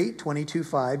wickedness great?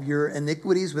 22:5. Your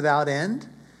iniquities without end?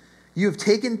 You have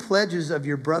taken pledges of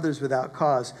your brothers without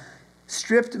cause,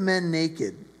 stripped men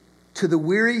naked. To the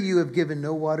weary you have given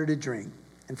no water to drink,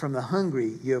 and from the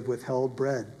hungry you have withheld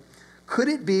bread. Could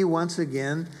it be, once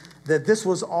again, that this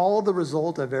was all the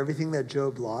result of everything that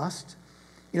Job lost?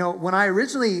 You know, when I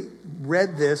originally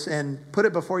read this and put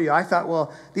it before you, I thought,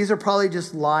 well, these are probably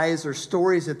just lies or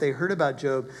stories that they heard about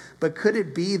Job. But could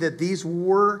it be that these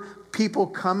were people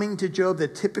coming to Job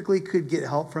that typically could get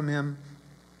help from him,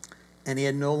 and he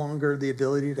had no longer the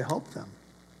ability to help them?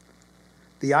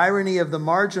 The irony of the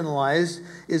marginalized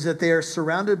is that they are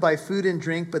surrounded by food and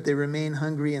drink, but they remain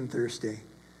hungry and thirsty.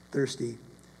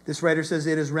 This writer says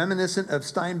it is reminiscent of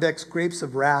Steinbeck's Grapes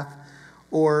of Wrath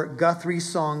or Guthrie's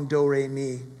song Do Re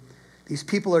Mi. These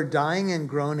people are dying and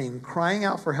groaning, crying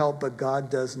out for help, but God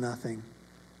does nothing.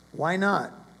 Why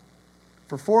not?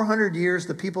 For 400 years,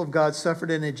 the people of God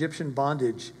suffered in Egyptian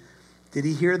bondage. Did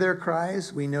he hear their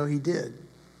cries? We know he did.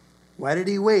 Why did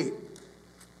he wait?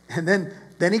 And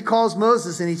then he calls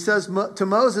Moses and he says to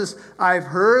Moses, I've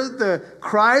heard the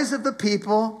cries of the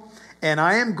people, and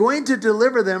I am going to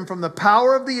deliver them from the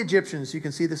power of the Egyptians. You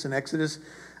can see this in Exodus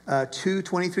 2,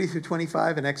 23 through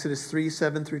 25, and Exodus 3,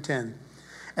 7 through 10.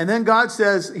 And then God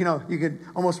says, you know, you could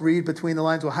almost read between the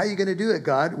lines, well, how are you going to do it,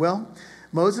 God? Well,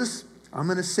 Moses, I'm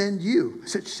going to send you. I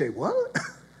said, you say, what?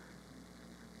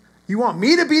 You want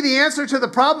me to be the answer to the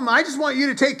problem? I just want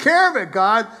you to take care of it,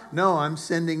 God. No, I'm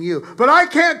sending you. But I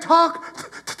can't talk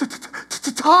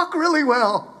really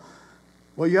well.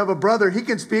 Well, you have a brother. He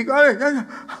can speak.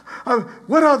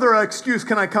 What other excuse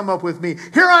can I come up with me?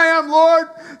 Here I am, Lord.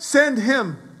 Send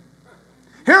him.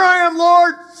 Here I am,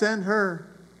 Lord. Send her.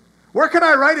 Where can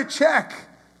I write a check?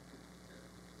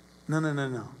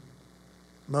 No.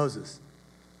 Moses,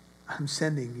 I'm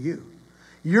sending you.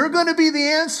 You're going to be the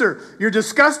answer. You're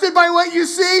disgusted by what you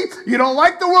see. You don't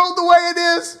like the world the way it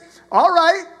is. All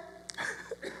right.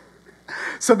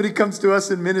 Somebody comes to us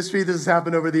in ministry. This has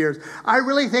happened over the years. I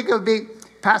really think it would be,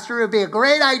 Pastor, it would be a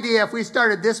great idea if we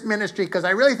started this ministry because I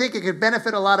really think it could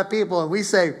benefit a lot of people. And we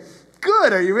say,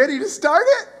 good. Are you ready to start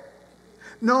it?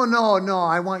 No.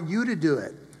 I want you to do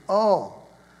it. Oh.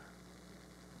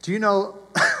 Do you know?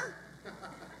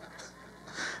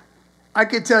 I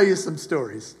could tell you some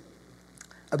stories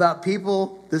about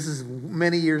people, this is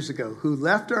many years ago, who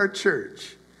left our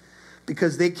church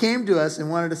because they came to us and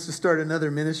wanted us to start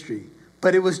another ministry.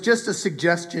 But it was just a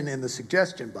suggestion in the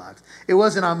suggestion box. It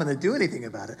wasn't, I'm going to do anything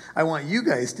about it. I want you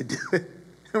guys to do it.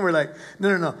 And we're like,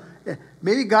 no.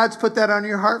 Maybe God's put that on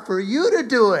your heart for you to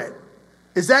do it.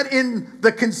 Is that in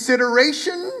the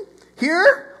consideration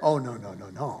here? Oh, no.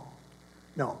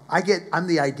 No, I'm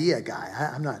the idea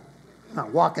guy. I'm not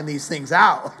walking these things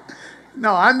out.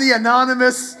 No, I'm the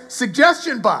anonymous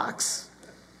suggestion box.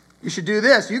 You should do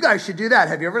this. You guys should do that.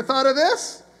 Have you ever thought of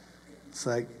this? It's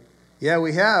like, yeah,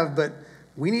 we have, but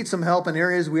we need some help in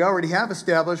areas we already have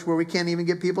established where we can't even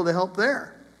get people to help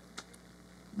there.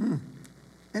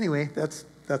 Anyway, that's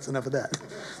enough of that.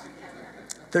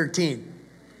 13.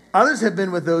 Others have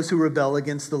been with those who rebel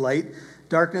against the light.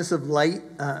 Metaphors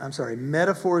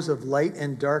of light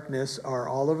and darkness are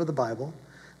all over the Bible.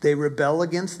 They rebel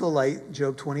against the light,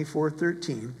 Job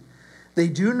 24:13. They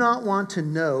do not want to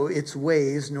know its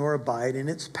ways nor abide in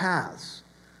its paths.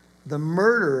 The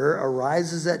murderer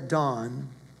arises at dawn.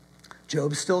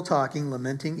 Job's still talking,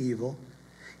 lamenting evil.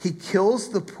 He kills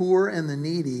the poor and the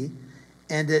needy,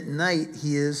 and at night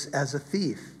he is as a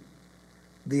thief.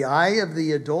 The eye of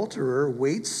the adulterer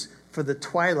waits for the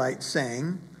twilight,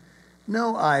 saying,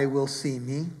 no eye will see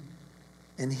me,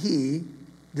 and he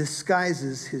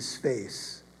disguises his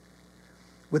face.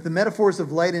 With the metaphors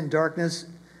of light and darkness,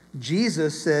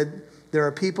 Jesus said there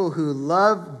are people who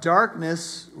love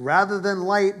darkness rather than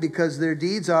light because their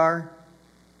deeds are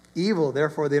evil.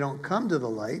 Therefore, they don't come to the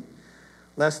light,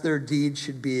 lest their deeds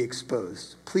should be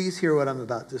exposed. Please hear what I'm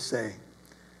about to say.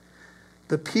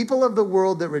 The people of the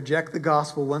world that reject the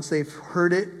gospel once they've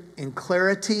heard it in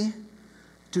clarity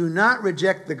do not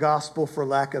reject the gospel for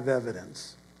lack of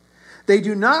evidence. They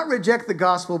do not reject the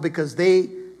gospel because they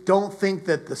don't think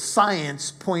that the science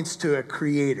points to a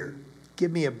creator. Give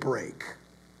me a break.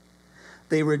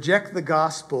 They reject the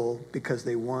gospel because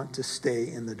they want to stay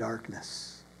in the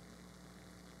darkness.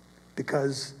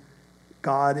 Because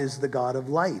God is the God of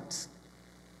light.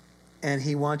 And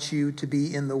he wants you to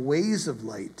be in the ways of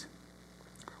light.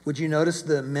 Would you notice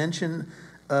the mention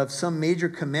of some major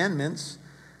commandments?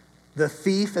 The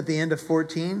thief at the end of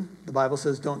 14, the Bible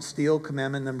says don't steal,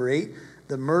 commandment number 8.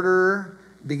 The murderer,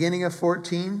 beginning of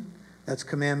 14, that's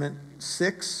commandment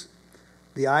 6.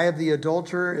 The eye of the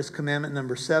adulterer is commandment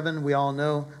number 7. We all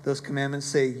know those commandments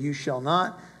say you shall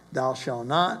not, thou shalt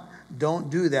not. Don't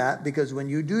do that, because when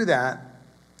you do that,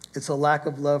 it's a lack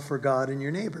of love for God and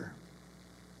your neighbor.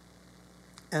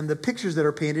 And the pictures that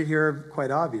are painted here are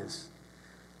quite obvious.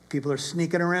 People are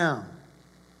sneaking around.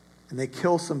 and they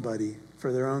kill somebody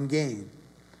for their own gain.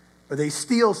 Or they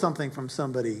steal something from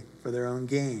somebody for their own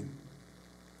gain.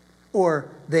 Or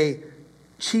they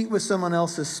cheat with someone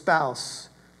else's spouse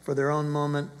for their own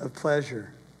moment of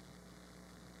pleasure.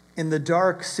 In the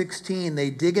dark, 16, they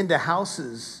dig into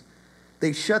houses.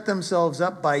 They shut themselves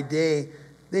up by day.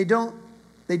 They do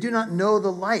not know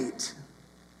the light.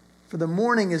 For the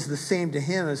morning is the same to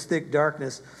him as thick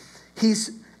darkness.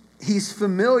 He's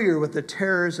familiar with the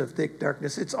terrors of thick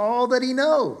darkness. It's all that he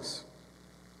knows.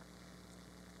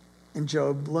 And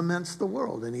Job laments the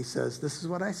world, and he says, this is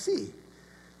what I see.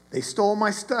 They stole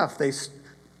my stuff.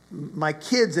 My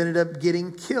kids ended up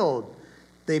getting killed.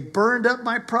 They burned up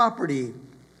my property.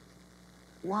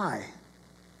 Why?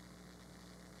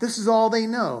 This is all they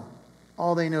know.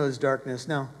 All they know is darkness.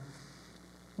 Now,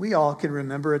 we all can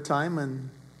remember a time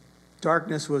when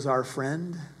darkness was our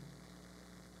friend.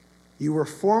 You were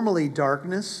formerly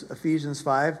darkness, Ephesians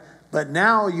 5, but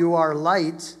now you are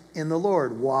light in the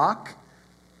Lord. Walk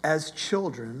as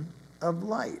children of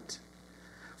light.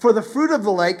 For the fruit of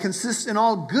the light consists in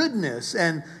all goodness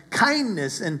and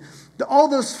kindness and all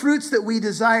those fruits that we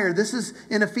desire. This is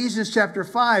in Ephesians chapter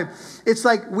 5. It's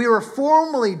like we were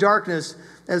formerly darkness,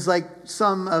 as like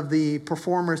some of the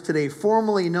performers today,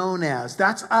 formerly known as.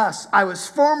 That's us. I was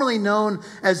formerly known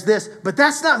as this, but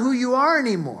that's not who you are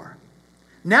anymore.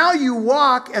 Now you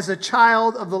walk as a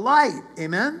child of the light.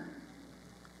 Amen?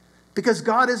 Because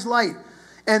God is light.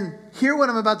 And hear what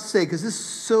I'm about to say, because this is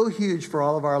so huge for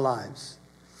all of our lives.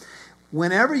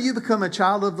 Whenever you become a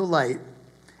child of the light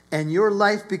and your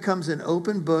life becomes an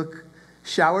open book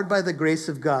showered by the grace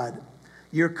of God,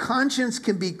 your conscience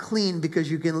can be clean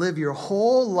because you can live your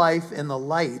whole life in the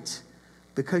light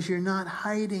because you're not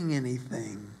hiding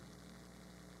anything.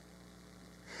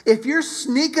 If you're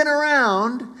sneaking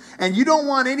around and you don't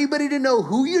want anybody to know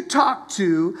who you talked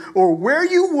to or where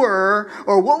you were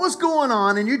or what was going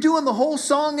on, and you're doing the whole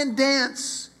song and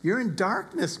dance, you're in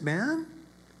darkness, man.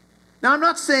 Now, I'm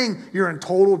not saying you're in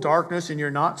total darkness and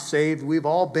you're not saved. We've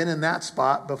all been in that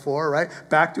spot before, right?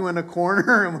 Backed in a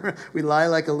corner and we lie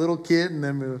like a little kid, and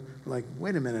then we're like,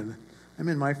 wait a minute, I'm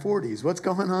in my 40s. What's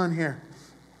going on here?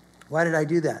 Why did I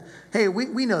do that? Hey,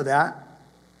 we know that.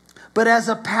 But as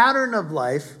a pattern of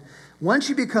life, once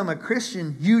you become a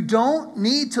Christian, you don't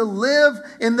need to live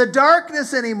in the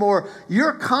darkness anymore.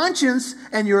 Your conscience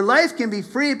and your life can be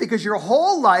free because your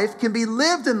whole life can be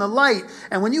lived in the light.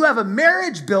 And when you have a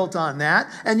marriage built on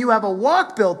that, and you have a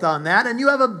walk built on that, and you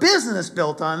have a business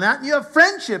built on that, and you have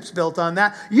friendships built on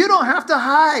that, you don't have to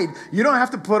hide. You don't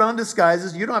have to put on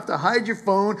disguises. You don't have to hide your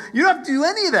phone. You don't have to do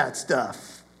any of that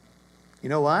stuff. You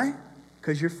know why?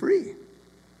 Because you're free.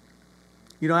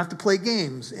 You don't have to play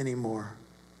games anymore.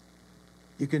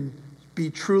 You can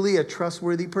be truly a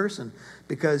trustworthy person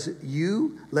because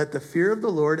you let the fear of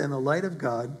the Lord and the light of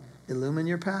God illumine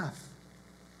your path.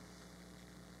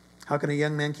 How can a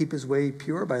young man keep his way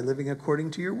pure? By living according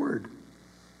to your word.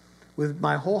 With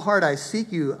my whole heart I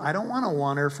seek you. I don't want to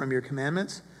wander from your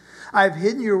commandments. I've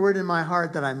hidden your word in my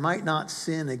heart that I might not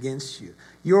sin against you.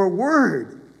 Your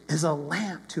word is a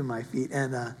lamp to my feet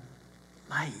and a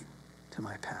light to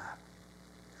my path.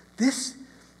 This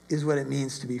is what it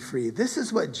means to be free. This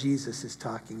is what Jesus is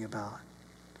talking about.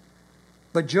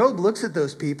 But Job looks at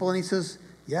those people and he says,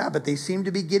 yeah, but they seem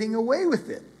to be getting away with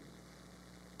it.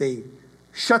 They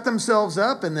shut themselves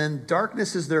up and then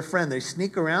darkness is their friend. They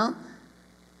sneak around.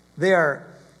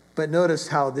 But notice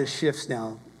how this shifts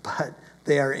now. But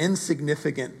they are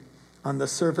insignificant on the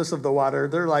surface of the water.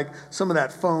 They're like some of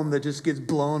that foam that just gets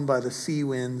blown by the sea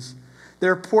winds.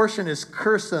 Their portion is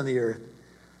cursed on the earth.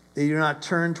 They do not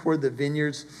turn toward the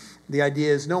vineyards. The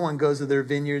idea is no one goes to their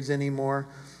vineyards anymore.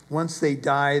 Once they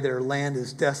die, their land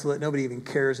is desolate. Nobody even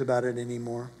cares about it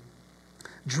anymore.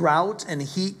 Drought and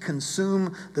heat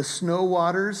consume the snow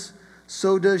waters.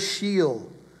 So does Sheol,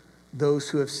 those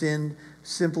who have sinned.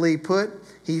 Simply put,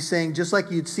 he's saying just like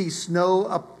you'd see snow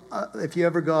up, if you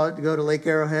ever go to Lake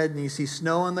Arrowhead and you see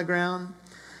snow on the ground,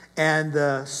 and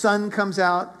the sun comes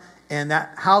out, and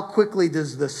how quickly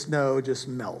does the snow just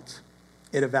melt?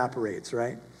 It evaporates,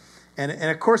 right?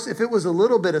 And of course, if it was a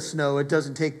little bit of snow, it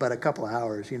doesn't take but a couple of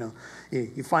hours. You know,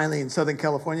 you finally in Southern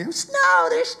California, there's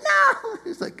snow.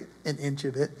 There's like an inch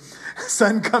of it.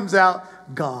 Sun comes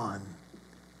out, gone.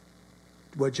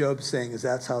 What Job's saying is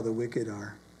that's how the wicked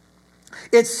are.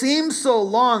 It seems so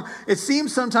long. It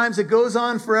seems sometimes it goes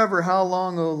on forever. How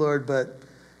long, O Lord? But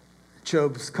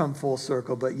Job's come full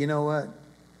circle. But you know what?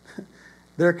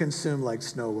 They're consumed like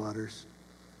snow waters.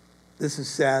 This is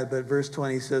sad, but verse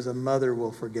 20 says a mother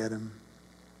will forget him.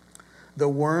 The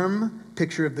worm,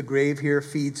 picture of the grave here,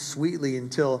 feeds sweetly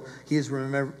until he is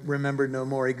remembered no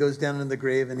more. He goes down in the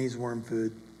grave and he's worm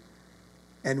food.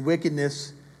 and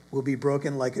wickedness will be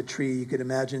broken like a tree. You could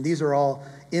imagine. These are all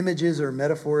images or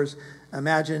metaphors.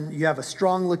 Imagine you have a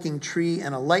strong-looking tree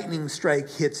and a lightning strike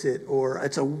hits it, or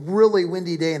it's a really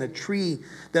windy day and a tree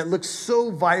that looks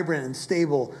so vibrant and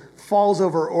stable falls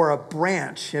over, or a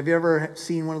branch. Have you ever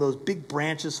seen one of those big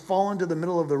branches fall into the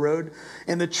middle of the road?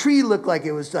 And the tree looked like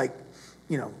it was like,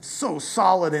 so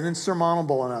solid and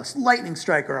insurmountable, and a lightning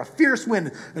strike or a fierce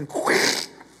wind, and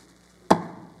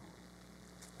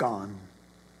gone.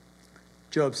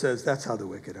 Job says that's how the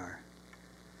wicked are.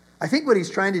 I think what he's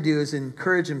trying to do is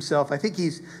encourage himself. I think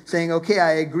he's saying, okay,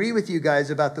 I agree with you guys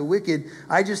about the wicked.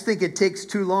 I just think it takes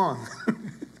too long.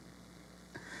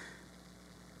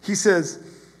 He says,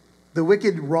 the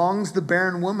wicked wrongs the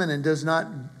barren woman and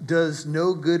does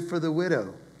no good for the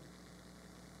widow.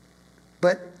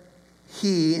 But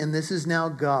he, and this is now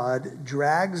God,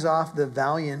 drags off the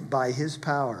valiant by his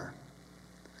power.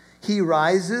 He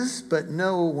rises, but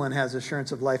no one has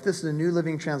assurance of life. This is a New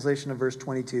Living Translation of verse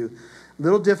 22.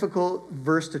 Little difficult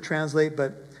verse to translate,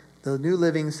 but the New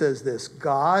Living says this: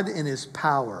 God in his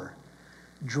power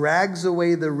drags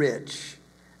away the rich.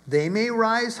 They may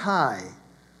rise high,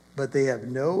 but they have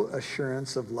no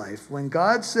assurance of life. When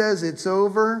God says it's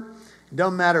over, it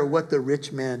doesn't matter what the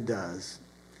rich man does.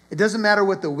 It doesn't matter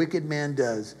what the wicked man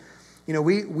does.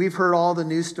 We've heard all the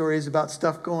news stories about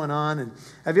stuff going on. And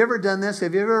have you ever done this?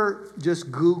 Have you ever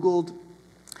just Googled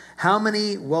how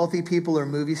many wealthy people or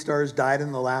movie stars died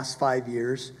in the last 5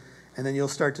 years? And then you'll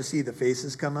start to see the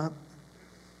faces come up.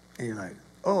 And you're like,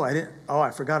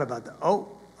 I forgot about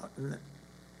that.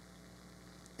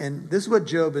 And this is what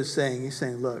Job is saying. He's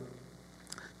saying, look,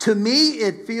 to me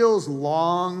it feels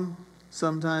long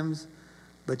sometimes,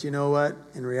 but you know what?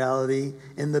 In reality,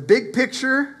 in the big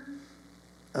picture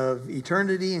of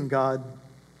eternity and God,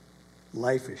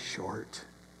 life is short.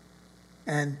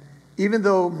 And even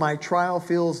though my trial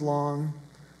feels long,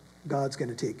 God's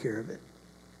going to take care of it.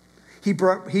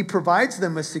 He provides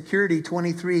them with security,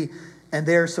 23, and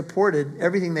they are supported.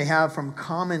 Everything they have from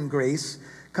common grace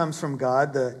comes from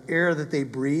God. The air that they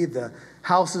breathe, the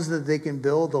houses that they can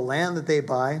build, the land that they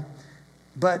buy.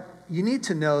 But you need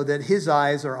to know that his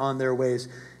eyes are on their ways.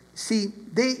 See,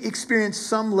 they experience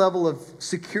some level of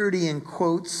security in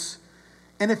quotes,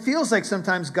 and it feels like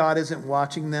sometimes God isn't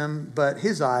watching them, but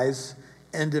his eyes,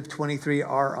 end of 23,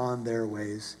 are on their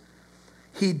ways.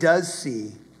 He does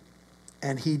see,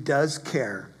 and he does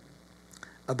care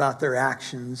about their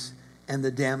actions and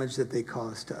the damage that they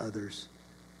cause to others.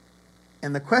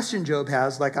 And the question Job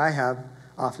has, like I have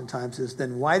oftentimes, is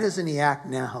then why doesn't he act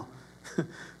now?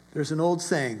 There's an old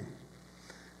saying.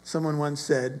 Someone once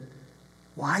said,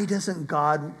 why doesn't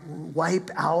God wipe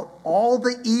out all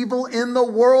the evil in the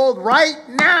world right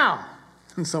now?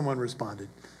 And someone responded,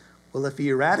 well, if he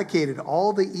eradicated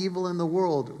all the evil in the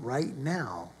world right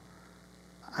now,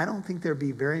 I don't think there'd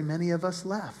be very many of us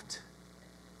left.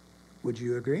 Would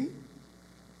you agree?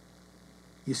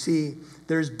 You see,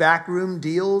 there's backroom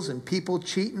deals and people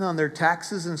cheating on their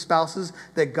taxes and spouses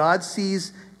that God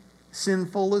sees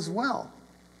sinful as well.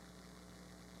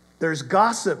 There's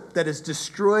gossip that has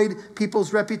destroyed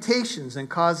people's reputations and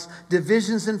caused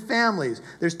divisions in families.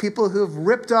 There's people who have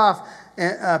ripped off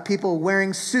people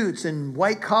wearing suits and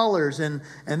white collars, and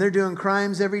they're doing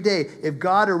crimes every day. If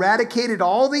God eradicated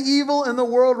all the evil in the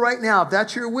world right now, if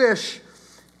that's your wish,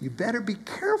 you better be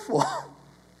careful.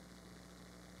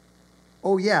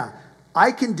 Oh yeah,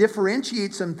 I can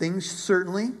differentiate some things,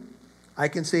 certainly. I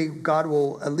can say God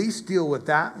will at least deal with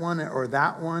that one or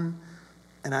that one,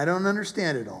 and I don't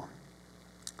understand it all.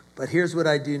 But here's what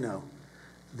I do know.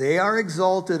 They are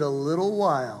exalted a little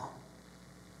while,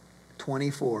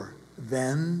 24,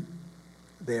 then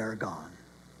they are gone.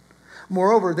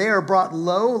 Moreover, they are brought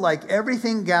low like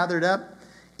everything gathered up,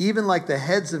 even like the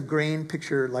heads of grain.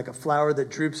 Picture like a flower that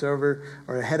droops over,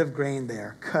 or a head of grain, they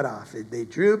are cut off. They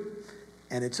droop,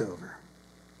 and it's over.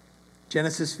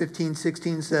 Genesis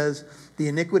 15:16 says, the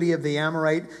iniquity of the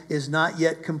Amorite is not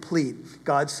yet complete.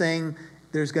 God's saying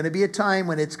there's going to be a time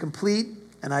when it's complete,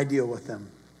 and I deal with them.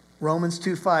 Romans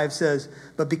 2:5 says,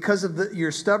 but because of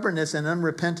your stubbornness and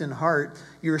unrepentant heart,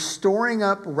 you're storing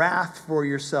up wrath for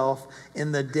yourself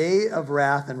in the day of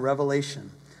wrath and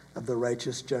revelation of the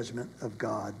righteous judgment of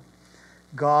God.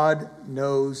 God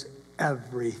knows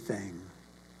everything,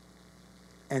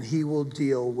 and he will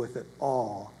deal with it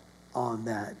all on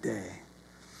that day.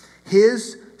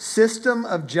 His system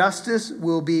of justice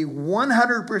will be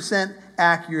 100%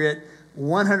 accurate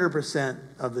 100%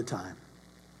 of the time.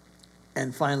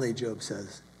 And finally, Job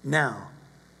says, now,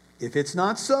 if it's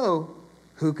not so,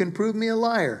 who can prove me a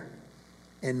liar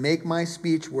and make my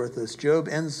speech worthless? Job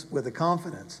ends with a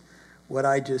confidence. What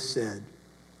I just said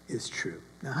is true.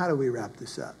 Now, how do we wrap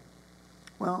this up?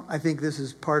 Well, I think this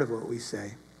is part of what we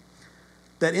say.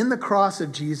 That in the cross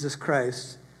of Jesus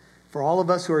Christ, for all of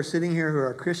us who are sitting here who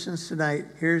are Christians tonight,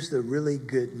 here's the really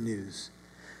good news.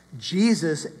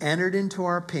 Jesus entered into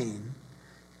our pain,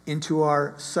 into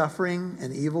our suffering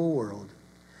and evil world.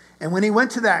 And when he went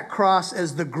to that cross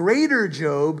as the greater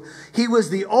Job, he was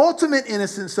the ultimate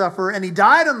innocent sufferer, and he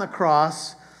died on the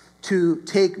cross to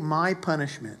take my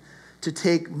punishment, to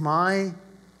take my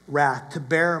wrath, to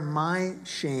bear my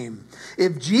shame.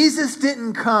 If Jesus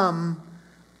didn't come,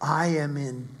 I am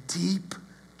in deep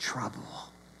trouble.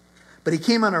 But he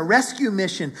came on a rescue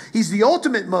mission. He's the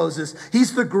ultimate Moses.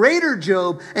 He's the greater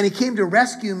Job, and he came to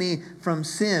rescue me from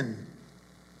sin.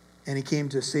 And he came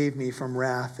to save me from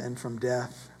wrath and from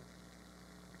death.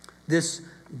 This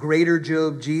greater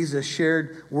Job, Jesus,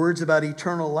 shared words about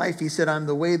eternal life. He said, I'm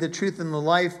the way, the truth, and the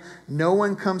life. No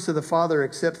one comes to the Father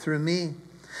except through me.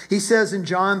 He says in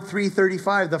John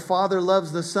 3:35, the Father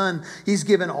loves the Son. He's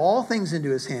given all things into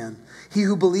his hand. He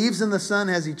who believes in the Son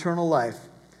has eternal life.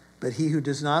 But he who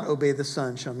does not obey the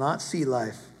Son shall not see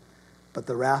life, but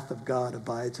the wrath of God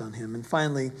abides on him. And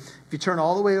finally, if you turn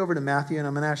all the way over to Matthew, and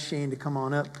I'm going to ask Shane to come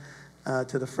on up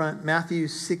to the front. Matthew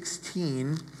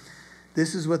 16,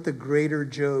 this is what the greater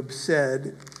Job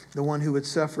said, the one who would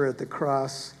suffer at the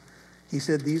cross. He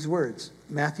said these words,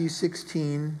 Matthew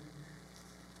 16,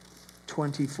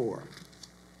 24.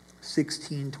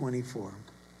 16:24.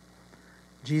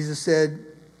 Jesus said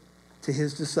to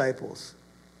his disciples,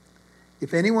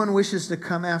 if anyone wishes to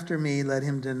come after me, let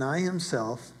him deny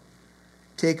himself,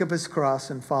 take up his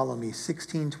cross, and follow me.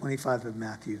 16:25 of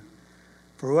Matthew.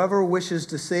 For whoever wishes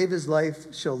to save his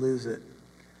life shall lose it.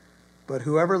 But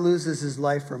whoever loses his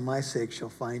life for my sake shall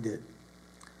find it.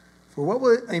 For what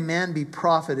will a man be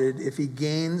profited if he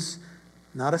gains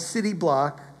not a city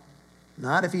block,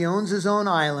 not if he owns his own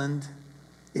island,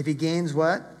 if he gains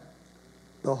what?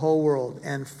 The whole world,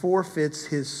 and forfeits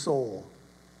his soul?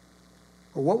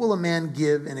 Or what will a man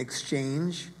give in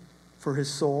exchange for his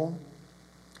soul?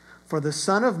 For the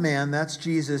Son of Man, that's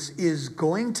Jesus, is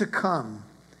going to come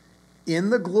in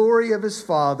the glory of his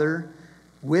Father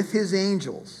with his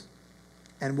angels,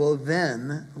 and will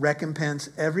then recompense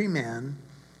every man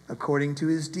according to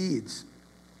his deeds.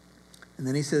 And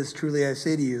then he says, truly I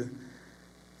say to you,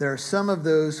 there are some of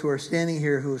those who are standing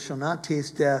here who shall not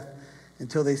taste death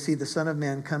until they see the Son of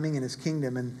Man coming in his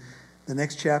kingdom. And the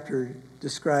next chapter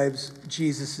describes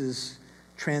Jesus'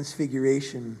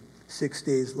 transfiguration 6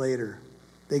 days later.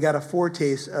 They got a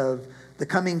foretaste of the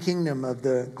coming kingdom, of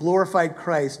the glorified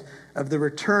Christ, of the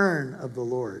return of the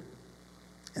Lord.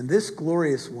 And this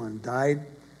glorious one died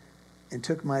and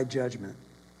took my judgment.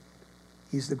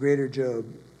 He's the greater Job.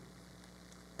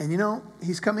 And you know,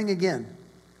 he's coming again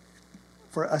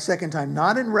for a second time,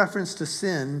 not in reference to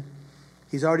sin.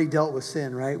 He's already dealt with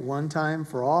sin, right? One time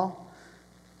for all.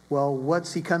 Well,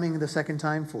 what's he coming the second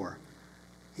time for?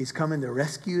 He's coming to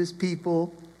rescue his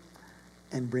people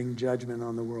and bring judgment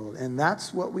on the world. And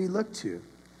that's what we look to.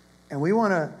 And we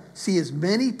want to see as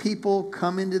many people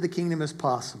come into the kingdom as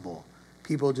possible.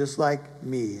 People just like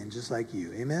me and just like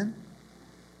you. Amen?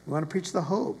 We want to preach the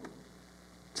hope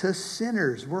to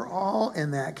sinners. We're all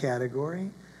in that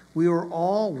category. We were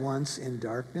all once in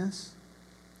darkness.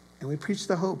 And we preach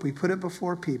the hope. We put it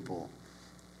before people.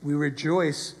 We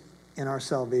rejoice in our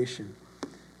salvation.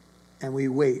 And we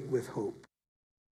wait with hope.